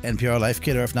NPR Life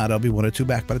Kit, or if not, I'll be 1 or 2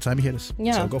 back by the time you hear this.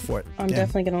 Yeah, so go for it. I'm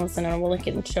definitely going to listen, and we'll link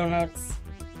it in show notes.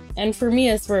 And for me,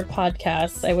 as for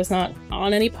podcasts, I was not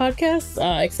on any podcasts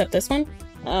except this one.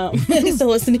 So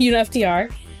listen to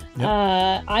UNFTR. Yep.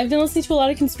 I've been listening to a lot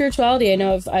of Conspirituality. I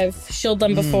know I've shilled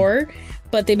them before,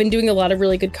 but they've been doing a lot of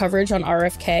really good coverage on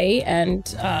RFK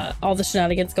and all the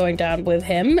shenanigans going down with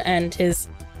him and his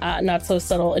not so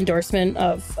subtle endorsement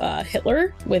of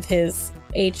Hitler with his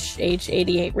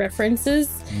HH88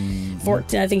 references.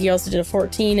 14. I think he also did a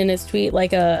 14 in his tweet.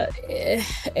 Like,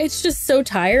 it's just so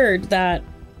tired that.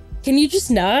 Can you just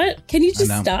not? Can you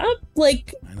just stop?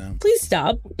 Like, please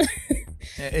stop.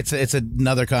 It's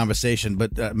another conversation,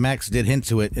 but Max did hint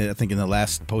to it, I think, in the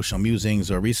last post-show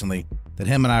musings or recently, that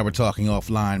him and I were talking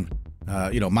offline.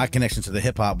 My connection to the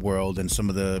hip-hop world and some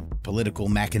of the political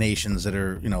machinations that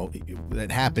are,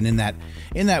 that happen in that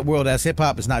world, as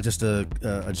hip-hop is not just a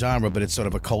genre, but it's sort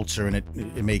of a culture, and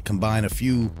it may combine a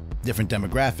few different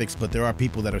demographics, but there are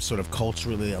people that are sort of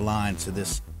culturally aligned to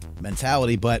this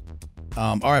mentality. But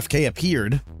RFK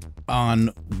appeared on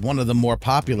one of the more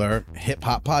popular hip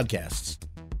hop podcasts,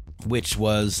 which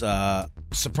was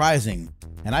surprising.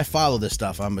 And I follow this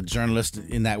stuff. I'm a journalist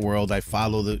in that world. I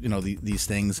follow these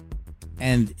things.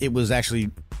 And it was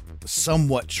actually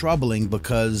somewhat troubling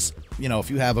because, if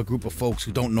you have a group of folks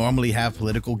who don't normally have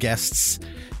political guests,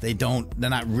 they're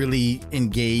not really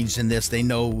engaged in this. They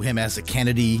know him as a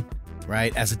Kennedy,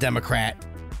 right? As a Democrat.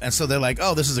 And so they're like,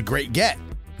 oh, this is a great get.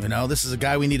 This is a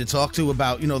guy we need to talk to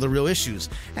about, the real issues.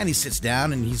 And he sits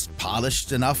down and he's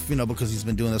polished enough, because he's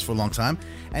been doing this for a long time.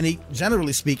 And he,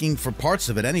 generally speaking, for parts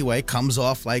of it anyway, comes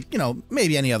off like,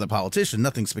 maybe any other politician,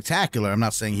 nothing spectacular. I'm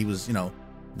not saying he was,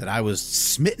 that I was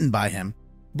smitten by him.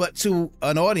 But to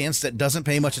an audience that doesn't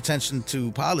pay much attention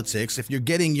to politics, if you're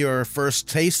getting your first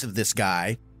taste of this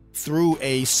guy through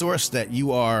a source that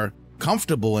you are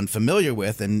comfortable and familiar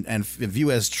with and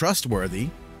view as trustworthy,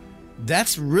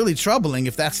 that's really troubling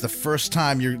if that's the first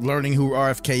time you're learning who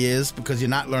RFK is, because you're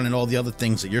not learning all the other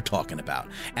things that you're talking about.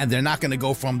 And they're not going to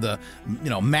go from the,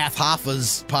 Math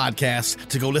Hoffa's podcast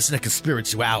to go listen to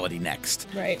Conspirituality next.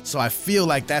 Right. So I feel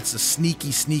like that's a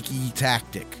sneaky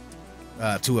tactic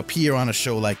to appear on a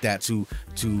show like that.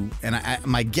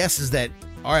 My guess is that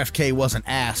RFK wasn't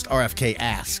asked, RFK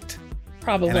asked.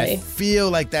 Probably. And I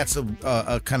feel like that's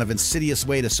a kind of insidious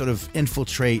way to sort of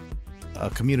infiltrate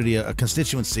a community, a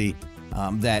constituency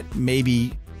that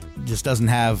maybe just doesn't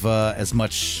have as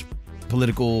much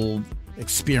political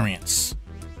experience,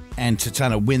 and to try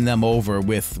to win them over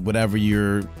with whatever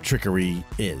your trickery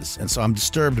is. And so I'm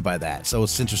disturbed by that. So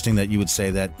it's interesting that you would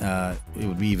say that it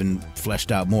would be even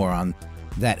fleshed out more on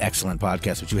that excellent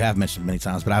podcast, which you have mentioned many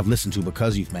times, but I've listened to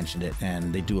because you've mentioned it,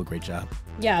 and they do a great job.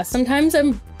 Yeah, sometimes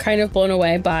I'm kind of blown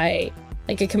away by,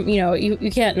 like, you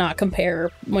can't not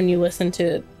compare when you listen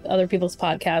to other people's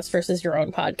podcasts versus your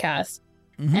own podcast.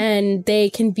 Mm-hmm. And they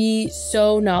can be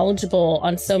so knowledgeable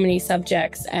on so many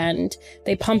subjects, and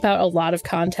they pump out a lot of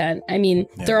content. I mean,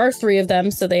 There are 3 of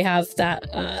them, so they have that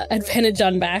advantage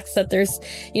on Max that there's,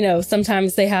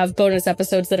 sometimes they have bonus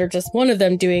episodes that are just one of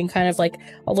them doing kind of like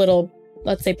a little,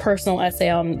 let's say, personal essay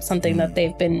on something that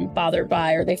they've been bothered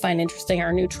by or they find interesting or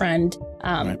a new trend.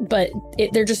 But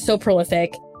they're just so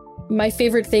prolific. My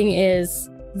favorite thing is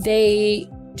they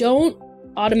don't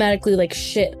automatically like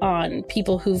shit on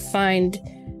people who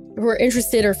are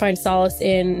interested or find solace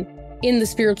in the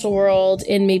spiritual world,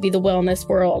 in maybe the wellness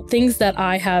world, things that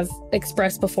I have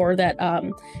expressed before that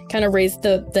kind of raised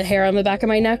the hair on the back of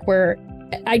my neck, where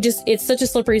it's such a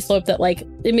slippery slope that like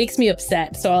it makes me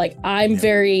upset. So like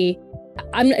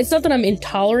it's not that I'm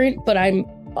intolerant, but I'm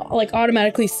like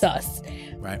automatically sus.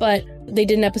 Right. But they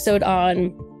did an episode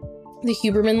on the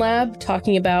Huberman Lab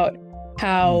talking about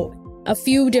how a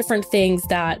few different things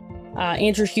that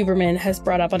Andrew Huberman has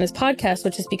brought up on his podcast,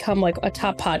 which has become like a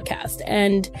top podcast.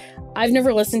 And I've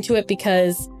never listened to it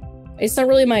because it's not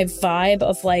really my vibe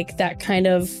of like that kind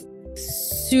of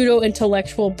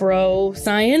pseudo-intellectual bro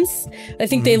science. I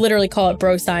think they literally call it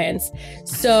bro science.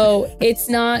 So it's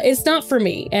not for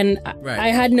me. And I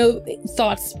had no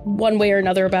thoughts one way or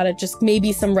another about it, just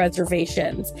maybe some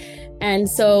reservations. And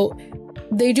so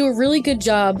they do a really good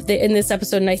job in this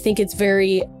episode, and I think it's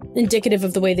very indicative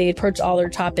of the way they approach all their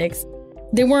topics.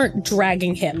 They weren't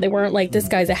dragging him. They weren't like, this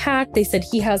guy's a hack. They said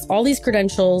he has all these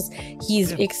credentials.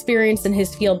 He's experienced in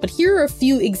his field. But here are a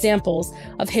few examples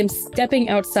of him stepping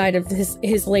outside of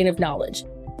his lane of knowledge.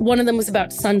 One of them was about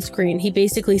sunscreen. He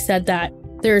basically said that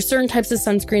there are certain types of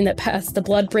sunscreen that pass the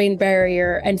blood-brain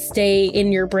barrier and stay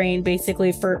in your brain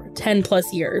basically for 10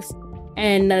 plus years.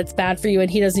 And that's bad for you.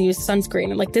 And he doesn't use sunscreen.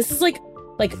 And like, this is like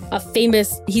a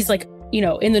famous, he's like,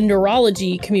 in the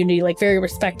neurology community, like very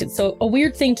respected. So a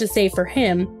weird thing to say for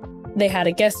him. They had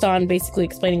a guest on basically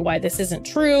explaining why this isn't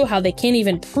true, how they can't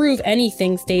even prove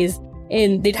anything stays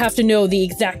in. They'd have to know the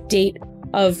exact date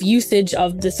of usage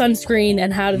of the sunscreen,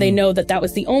 and how do they know that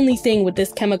was the only thing with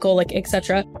this chemical, like,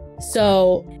 etc.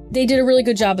 So they did a really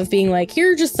good job of being like,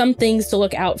 here are just some things to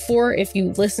look out for if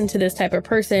you listen to this type of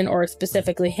person, or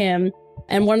specifically him.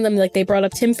 And one of them, like, they brought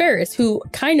up Tim Ferriss, who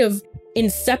kind of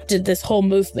incepted this whole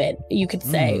movement, you could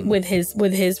say, with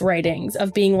his writings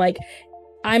of being like,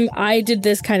 I did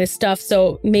this kind of stuff,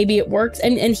 so maybe it works.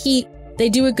 And they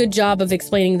do a good job of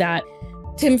explaining that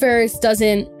Tim Ferriss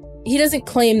doesn't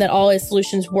claim that all his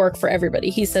solutions work for everybody.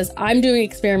 He says, I'm doing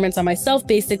experiments on myself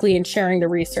basically and sharing the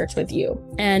research with you.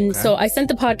 And so I sent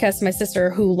the podcast to my sister,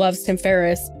 who loves Tim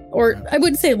Ferriss, or I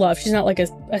wouldn't say love, she's not like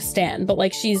a stan, but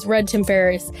like she's read Tim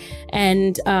Ferriss,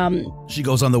 and she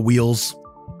goes on the wheels.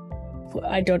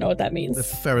 I don't know what that means. The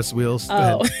Ferris wheels.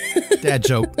 Oh. Dad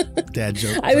joke.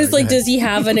 I was like, does he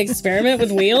have an experiment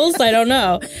with wheels? I don't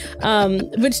know.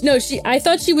 But no, I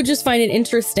thought she would just find it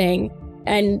interesting.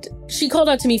 And she called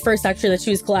out to me first, actually, that she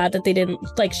was glad that they didn't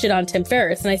like shit on Tim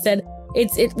Ferriss. And I said,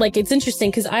 it's interesting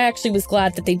because I actually was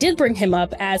glad that they did bring him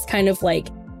up as kind of like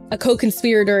a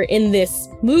co-conspirator in this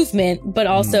movement, but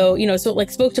also, so it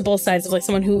like spoke to both sides of like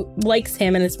someone who likes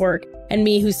him and his work and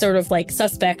me who's sort of like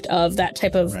suspect of that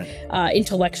type of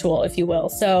intellectual, if you will.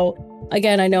 So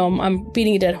again, I know I'm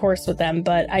beating a dead horse with them,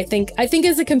 but I think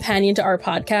as a companion to our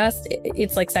podcast,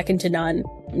 it's like second to none.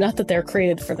 Not that they're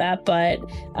created for that, but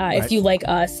if you like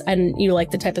us and you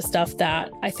like the type of stuff that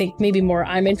I think maybe more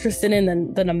I'm interested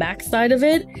in than a Mac side of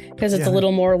it, because it's a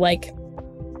little more like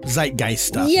zeitgeist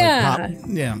stuff. Yeah. Like pop.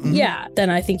 Yeah. Mm-hmm. Yeah.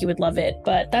 Then I think you would love it.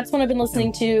 But that's what I've been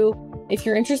listening to. If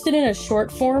you're interested in a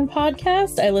short form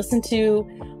podcast, I listened to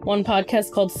one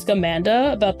podcast called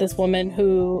Scamanda about this woman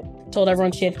who told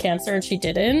everyone she had cancer and she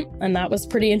didn't. And that was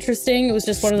pretty interesting. It was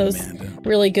just one of those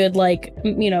really good, like,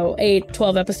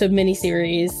 8-12 episode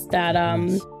miniseries that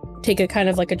take a kind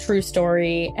of like a true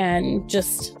story and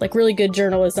just like really good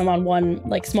journalism on one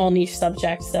like small niche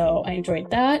subject. So I enjoyed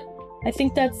that. I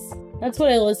think that's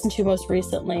what I listened to most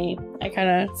recently.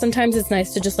 Sometimes it's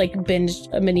nice to just like binge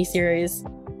a mini series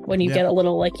when you get a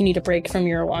little like you need a break from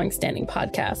your long-standing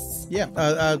podcasts. Yeah,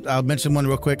 I'll mention one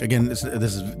real quick. Again, this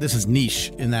is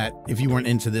niche in that if you weren't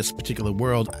into this particular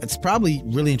world, it's probably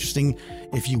really interesting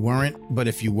if you weren't. But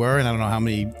if you were, and I don't know how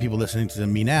many people listening to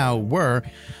me now were,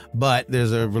 but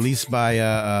there's a release by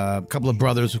a couple of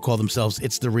brothers who call themselves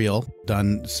It's the Real,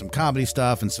 done some comedy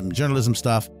stuff and some journalism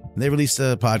stuff. They released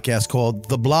a podcast called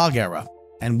The Blog Era.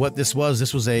 And what this was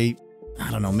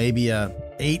maybe an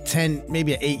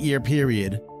 8-year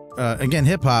period. Again,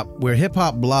 hip-hop, where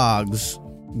hip-hop blogs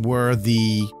were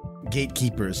the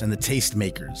gatekeepers and the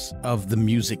tastemakers of the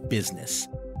music business.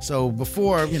 So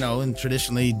before, and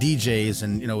traditionally DJs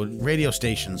and, radio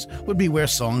stations would be where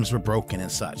songs were broken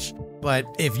and such. But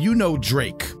if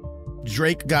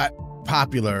Drake got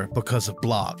popular because of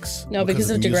blogs. No, because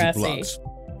of Degrassi.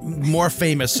 More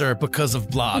famous, sir, because of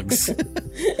blogs,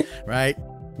 right?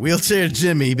 Wheelchair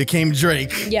Jimmy became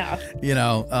Drake. Yeah.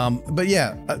 But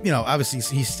yeah, obviously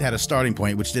he's had a starting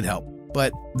point, which did help.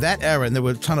 But that era, and there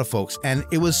were a ton of folks, and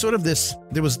it was sort of this,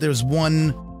 there was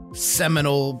one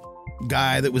seminal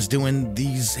guy that was doing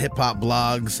these hip hop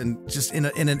blogs and just in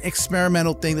an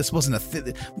experimental thing. This wasn't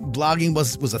blogging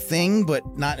was a thing, but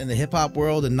not in the hip hop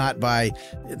world and not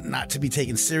to be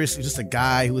taken seriously. Just a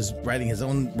guy who was writing his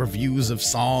own reviews of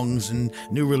songs and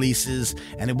new releases,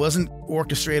 and it wasn't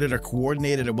orchestrated or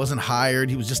coordinated. It wasn't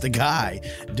hired. He was just a guy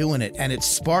doing it, and it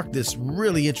sparked this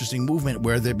really interesting movement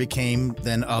where there became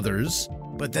then others,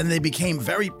 but then they became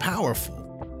very powerful.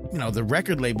 The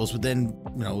record labels would then,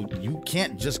 you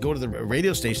can't just go to the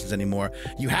radio stations anymore.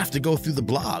 You have to go through the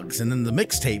blogs and then the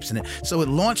mixtapes. So it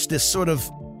launched this sort of,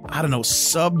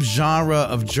 subgenre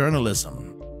of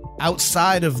journalism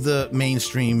outside of the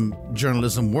mainstream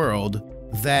journalism world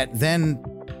that then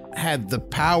had the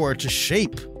power to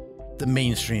shape the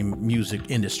mainstream music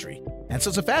industry. And so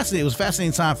it was a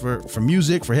fascinating time for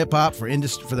music, for hip hop, for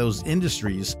those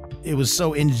industries. It was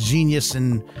so ingenious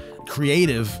and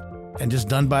creative, and just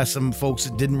done by some folks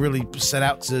that didn't really set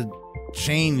out to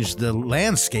change the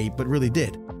landscape, but really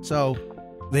did. So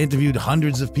they interviewed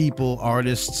hundreds of people,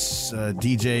 artists,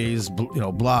 DJs,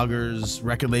 bloggers,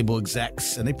 record label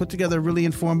execs, and they put together a really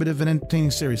informative and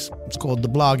entertaining series. It's called The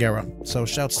Blog Era. So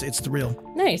shouts to It's the Real.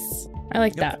 Nice. I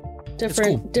like that.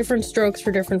 Different strokes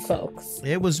for different folks.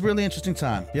 It was a really interesting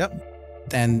time. Yep.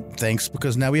 And thanks,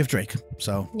 because now we have Drake.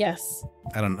 So yes.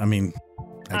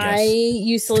 I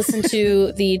used to listen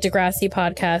to the Degrassi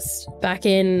podcast back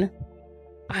in,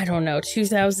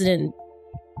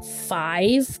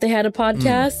 2005. They had a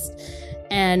podcast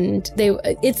and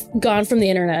it's gone from the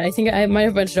internet. I think I might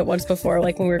have mentioned it once before,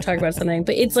 like when we were talking about something,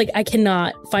 but it's like, I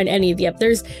cannot find any of the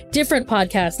There's different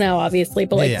podcasts now, obviously,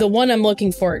 but the one I'm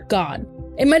looking for, gone.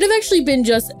 It might have actually been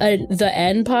just the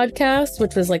N podcast,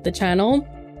 which was like the channel.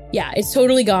 Yeah, it's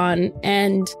totally gone.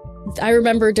 And I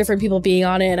remember different people being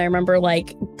on it, and I remember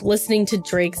like listening to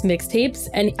Drake's mixtapes,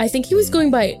 and I think he was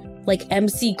going by like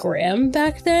MC Graham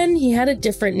back then. He had a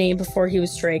different name before he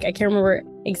was Drake. I can't remember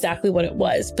exactly what it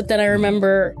was, but then I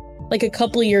remember like a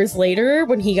couple of years later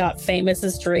when he got famous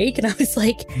as Drake, and I was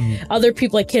like, other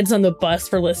people, like kids on the bus,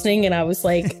 were listening, and I was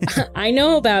like, I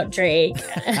know about Drake.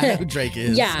 I know who Drake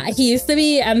is. Yeah, he used to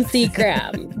be MC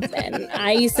Graham, and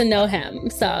I used to know him,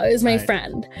 so it was my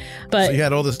friend. But so you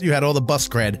had all the bus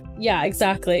cred. Yeah,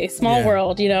 exactly. Small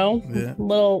world, Yeah.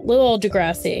 Little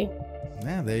Degrassi.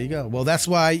 Yeah, there you go. Well, that's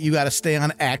why you got to stay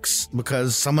on X,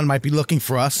 because someone might be looking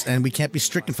for us, and we can't be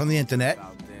stricken from the internet.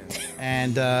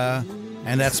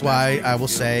 And that's why I will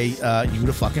say you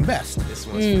the fucking best.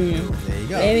 There you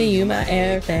go. Baby, you my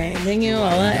everything. Think you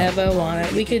all I ever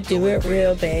wanted. We could do it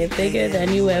real, babe. Bigger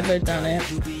than you ever done it.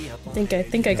 I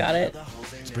think I got it.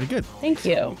 It's pretty good. Thank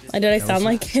you. Did I sound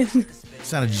like him?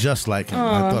 Sounded just like him.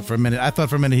 I thought for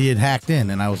a minute he had hacked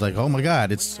in, and I was like, oh my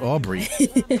God, it's Aubrey.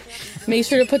 Make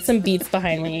sure to put some beats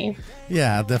behind me.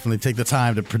 Yeah, I'll definitely take the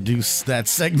time to produce that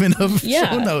segment of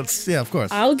show notes. Yeah, of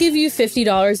course. I'll give you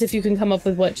 $50 if you can come up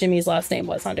with what Jimmy's last name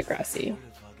was on Degrassi.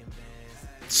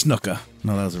 Snooker.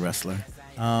 No, that was a wrestler.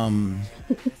 I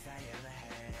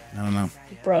don't know.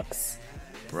 Brooks.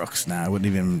 Nah, I wouldn't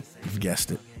even have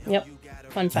guessed it. Yep.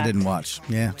 Fun fact. I didn't watch.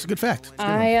 Yeah, it's a good fact.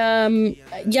 Let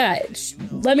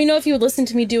me know if you would listen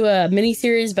to me do a mini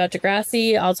series about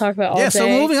Degrassi. I'll talk about all day. So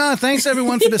moving on. Thanks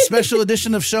everyone for this special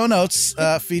edition of Show Notes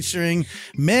featuring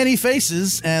many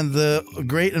faces and the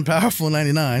great and powerful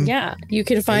 99. Yeah, you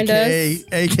can find us.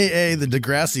 AKA the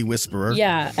Degrassi Whisperer.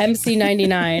 Yeah,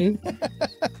 MC99.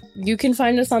 You can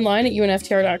find us online at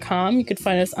unftr.com. You can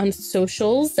find us on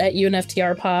socials at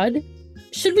unftrpod.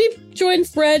 Should we join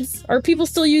Threads? Are people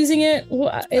still using it?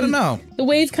 I don't know. The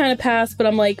wave kind of passed, but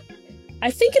I'm like,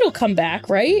 I think it'll come back,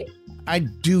 right? I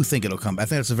do think it'll come back. I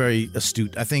think it's a very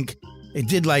astute. I think it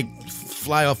did like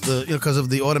fly off the, because of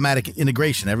the automatic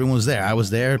integration. Everyone was there. I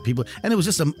was there. People, and it was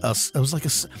just it was like,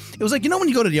 you know, when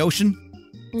you go to the ocean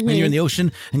and you're in the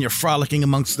ocean and you're frolicking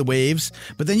amongst the waves,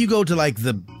 but then you go to like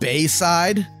the bay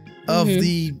side of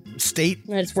the state,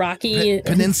 it's rocky,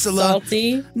 peninsula,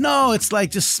 salty. No, it's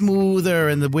like just smoother,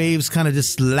 and the waves kind of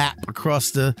just lap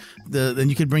across the. Then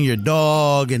you could bring your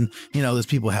dog, and you know there's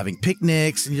people having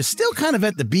picnics, and you're still kind of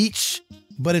at the beach,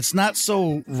 but it's not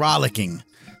so rollicking.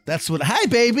 That's what. Hi,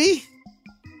 baby.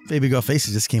 Baby girl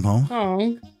Faces just came home.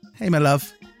 Oh, hey, my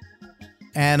love.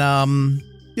 And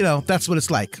you know that's what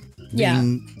it's like.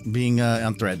 Being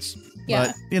on Threads. Yeah.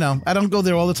 But, you know, I don't go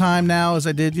there all the time now as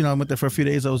I did. You know, I went there for a few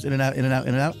days. I was in and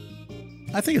out.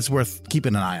 I think it's worth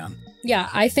keeping an eye on. Yeah,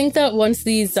 I think that once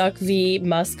the Zuck v.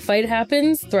 Musk fight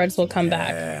happens, Threads will come back.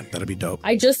 Yeah, that'll be dope.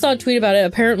 I just saw a tweet about it.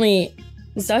 Apparently,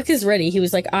 Zuck is ready. He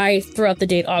was like, I threw out the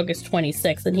date August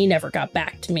 26th, and he never got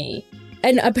back to me.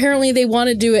 And apparently they want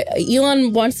to do it.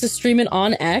 Elon wants to stream it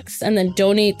on X and then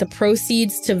donate the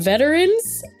proceeds to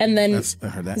veterans. And then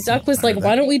Zuck was like,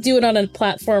 why don't we do it on a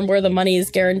platform where the money is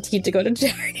guaranteed to go to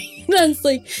charity? And I was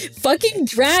like, fucking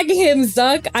drag him,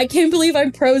 Zuck. I can't believe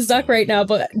I'm pro Zuck right now,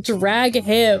 but drag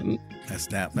him.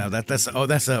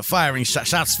 That's a firing shot.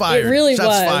 Shots fired. It really shots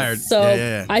was. Fired. So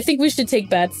yeah. I think we should take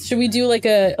bets. Should we do like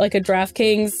a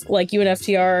DraftKings, like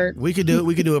UNFTR? We could do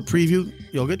a preview.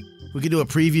 You all good? We could do a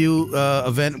preview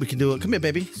event. We could do it. Come here,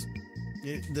 baby.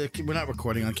 We're not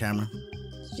recording on camera.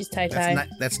 She's tie-tie.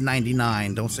 That's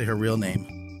 99. Don't say her real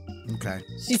name. Okay.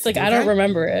 She's like, I don't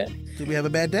remember it. Did we have a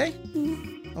bad day?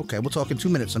 Okay, we'll talk in 2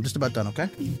 minutes. I'm just about done, okay?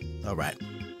 All right.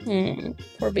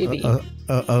 Poor baby.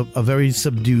 A very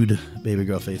subdued baby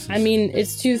girl Faces. I mean,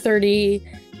 it's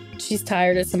 2:30. She's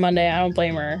tired. It's a Monday. I don't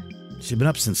blame her. She's been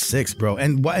up since 6, bro.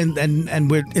 And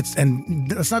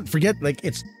let's not forget, like,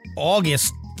 it's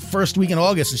August. First week in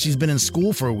August, and she's been in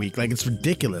school for a week. Like, it's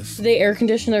ridiculous. Do they air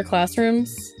condition their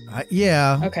classrooms?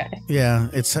 Yeah. Okay. Yeah,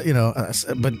 it's, you know,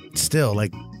 but still,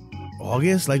 like,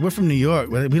 August? Like, we're from New York.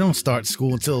 We don't start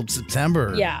school until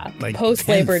September. Yeah, like post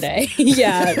Labor Day.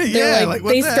 Yeah. They're like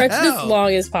they stretch it as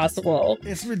long as possible.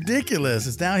 It's ridiculous.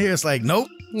 It's down here. It's like, nope.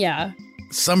 Yeah.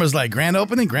 Summer's like grand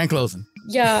opening, grand closing.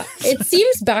 Yeah, it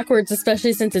seems backwards,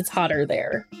 especially since it's hotter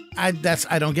there. I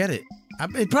don't get it.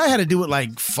 It probably had to do with,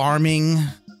 like, farming.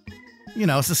 You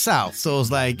know, it's the South, so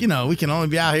it's like, you know, we can only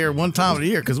be out here one time of the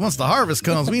year because once the harvest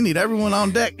comes, we need everyone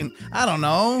on deck. And I don't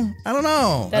know. That I don't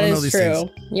know is these true. things.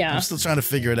 Yeah. I'm still trying to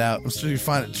figure it out. I'm still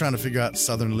trying to figure out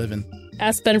Southern living.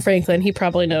 Ask Ben Franklin. He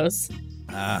probably knows.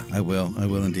 I will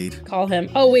will Call him.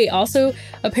 Oh, wait. Also,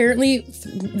 apparently,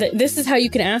 this is how you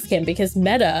can ask him, because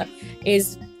Meta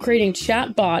is creating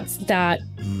chat bots that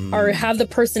have the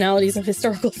personalities of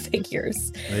historical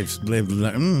figures. Okay.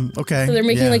 So they're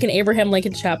making like an Abraham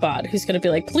Lincoln chatbot who's going to be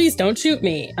like, please don't shoot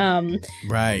me.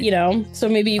 Right. You know, so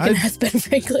maybe you can ask Ben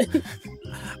Franklin.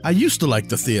 I used to like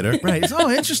the theater. Right. Oh,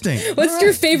 interesting. What's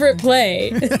your favorite play?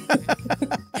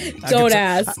 Don't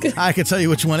ask. I can tell you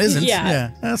which one isn't.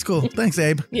 Yeah. That's cool. Thanks,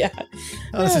 Abe. Yeah.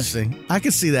 Oh, that's interesting. I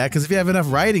can see that, because if you have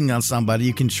enough writing on somebody,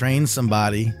 you can train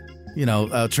somebody. You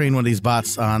know, train one of these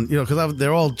bots on, you know, because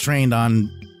they're all trained on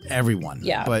everyone.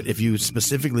 Yeah. But if you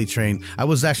specifically train, I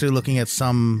was actually looking at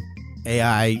some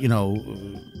AI, you know,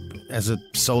 as a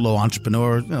solo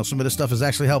entrepreneur, you know, some of this stuff is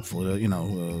actually helpful to, you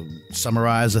know,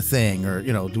 summarize a thing or,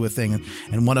 you know, do a thing.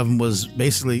 And one of them was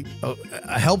basically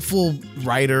a helpful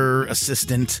writer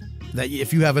assistant that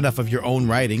if you have enough of your own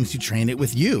writings, you train it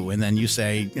with you, and then you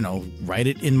say, write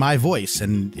it in my voice,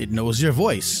 and it knows your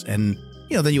voice, and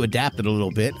then you adapt it a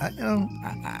little bit.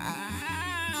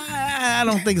 I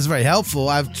don't think it's very helpful.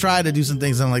 I've tried to do some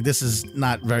things, and I'm like, this is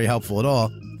not very helpful at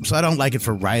all. So I don't like it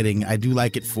for writing. I do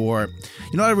like it for,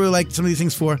 what I really like some of these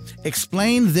things for?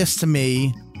 Explain this to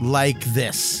me like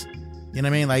this. You know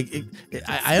what I mean? Like,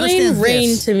 I understand Explain rain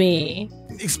this. to me.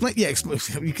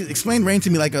 You could explain rain to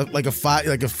me like you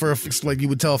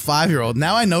would tell a 5-year-old.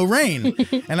 Now I know rain.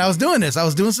 And I was doing this. I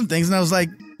was doing some things, and I was like,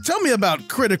 tell me about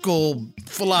critical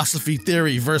philosophy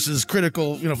theory versus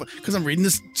critical, because I'm reading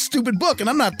this stupid book and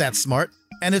I'm not that smart.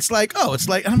 And it's like,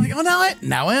 and I'm like,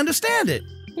 now I understand it.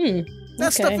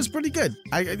 That stuff is pretty good.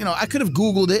 I could have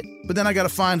Googled it, but then I got to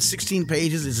find 16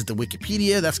 pages. Is it the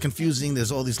Wikipedia? That's confusing.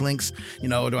 There's all these links.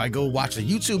 Do I go watch a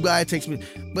YouTube guy? It takes me.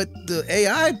 But the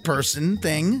AI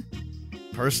the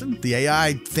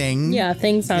AI thing. Yeah,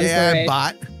 thing sounds the AI right.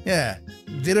 bot. Yeah.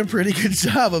 Did a pretty good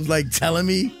job of telling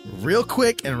me real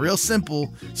quick and real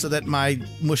simple so that my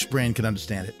mush brain could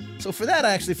understand it. So for that,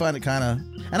 I actually find it kind of,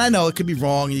 and I know it could be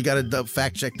wrong, and you got to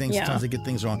fact check things. Yeah. Sometimes they get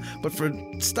things wrong. But for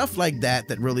stuff like that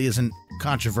really isn't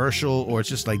controversial, or it's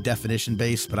just definition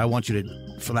based, but I want you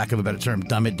to, for lack of a better term,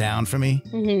 dumb it down for me.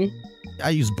 Mm-hmm. I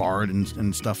use Bard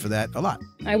and stuff for that a lot.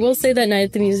 I will say that Night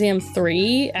at the Museum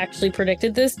 3 actually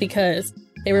predicted this because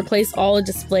they replaced all the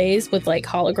displays with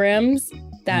holograms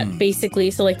that basically,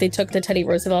 so they took the Teddy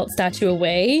Roosevelt statue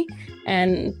away,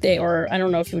 and I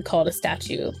don't know if you would call it a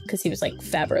statue because he was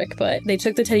fabric, but they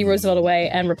took the Teddy Roosevelt away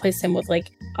and replaced him with a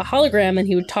hologram, and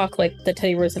he would talk like the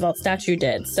Teddy Roosevelt statue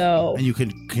did. So, and you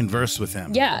could converse with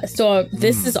him. Yeah. So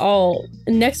this is all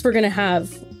next. We're going to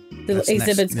have the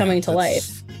exhibits coming to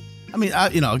life. I mean,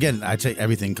 again, I take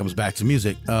everything comes back to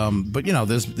music. But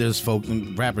there's folk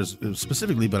and rappers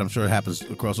specifically, but I'm sure it happens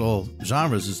across all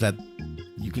genres, is that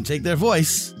you can take their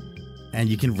voice and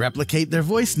you can replicate their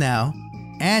voice now,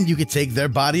 and you could take their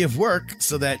body of work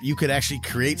so that you could actually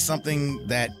create something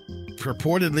that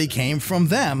purportedly came from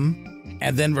them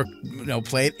and then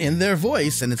play it in their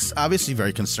voice. And it's obviously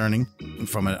very concerning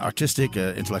from an artistic,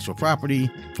 intellectual property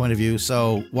point of view.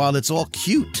 So while it's all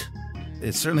cute,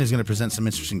 it certainly is going to present some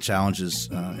interesting challenges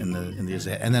in the years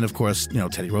ahead. And then, of course,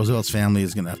 Teddy Roosevelt's family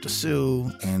is going to have to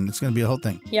sue, and it's going to be a whole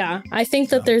thing. Yeah, I think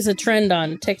that there's a trend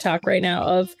on TikTok right now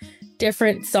of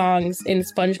different songs in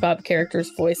SpongeBob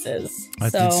characters' voices. I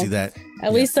did see that.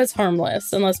 At least that's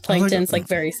harmless, unless Plankton's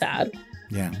very sad.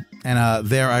 Yeah, and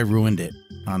There I Ruined It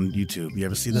on YouTube. You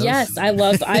ever see those? Yes, I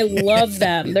love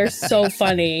them. They're so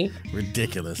funny.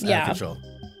 Ridiculous. Out of control.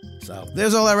 So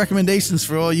there's all our recommendations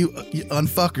for all you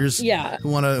unfuckers who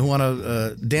want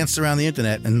to dance around the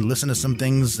internet and listen to some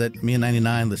things that me and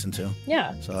 99 listen to.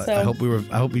 Yeah. So I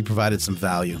hope we provided some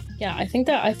value. Yeah, I think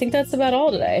that's about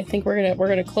all today. I think we're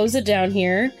gonna close it down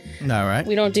here. All right.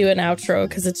 We don't do an outro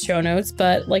because it's show notes,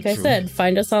 but like I said,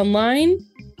 find us online.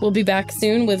 We'll be back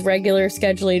soon with regular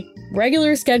scheduled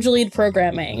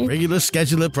programming. Regular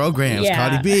scheduled programs. Yeah.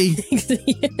 Cardi B.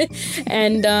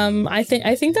 And I think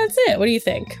that's it. What do you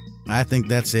think? I think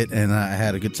that's it, and I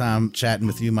had a good time chatting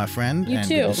with you, my friend. You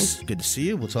too. Good to see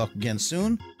you. We'll talk again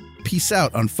soon. Peace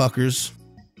out, unfuckers.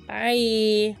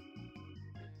 Bye.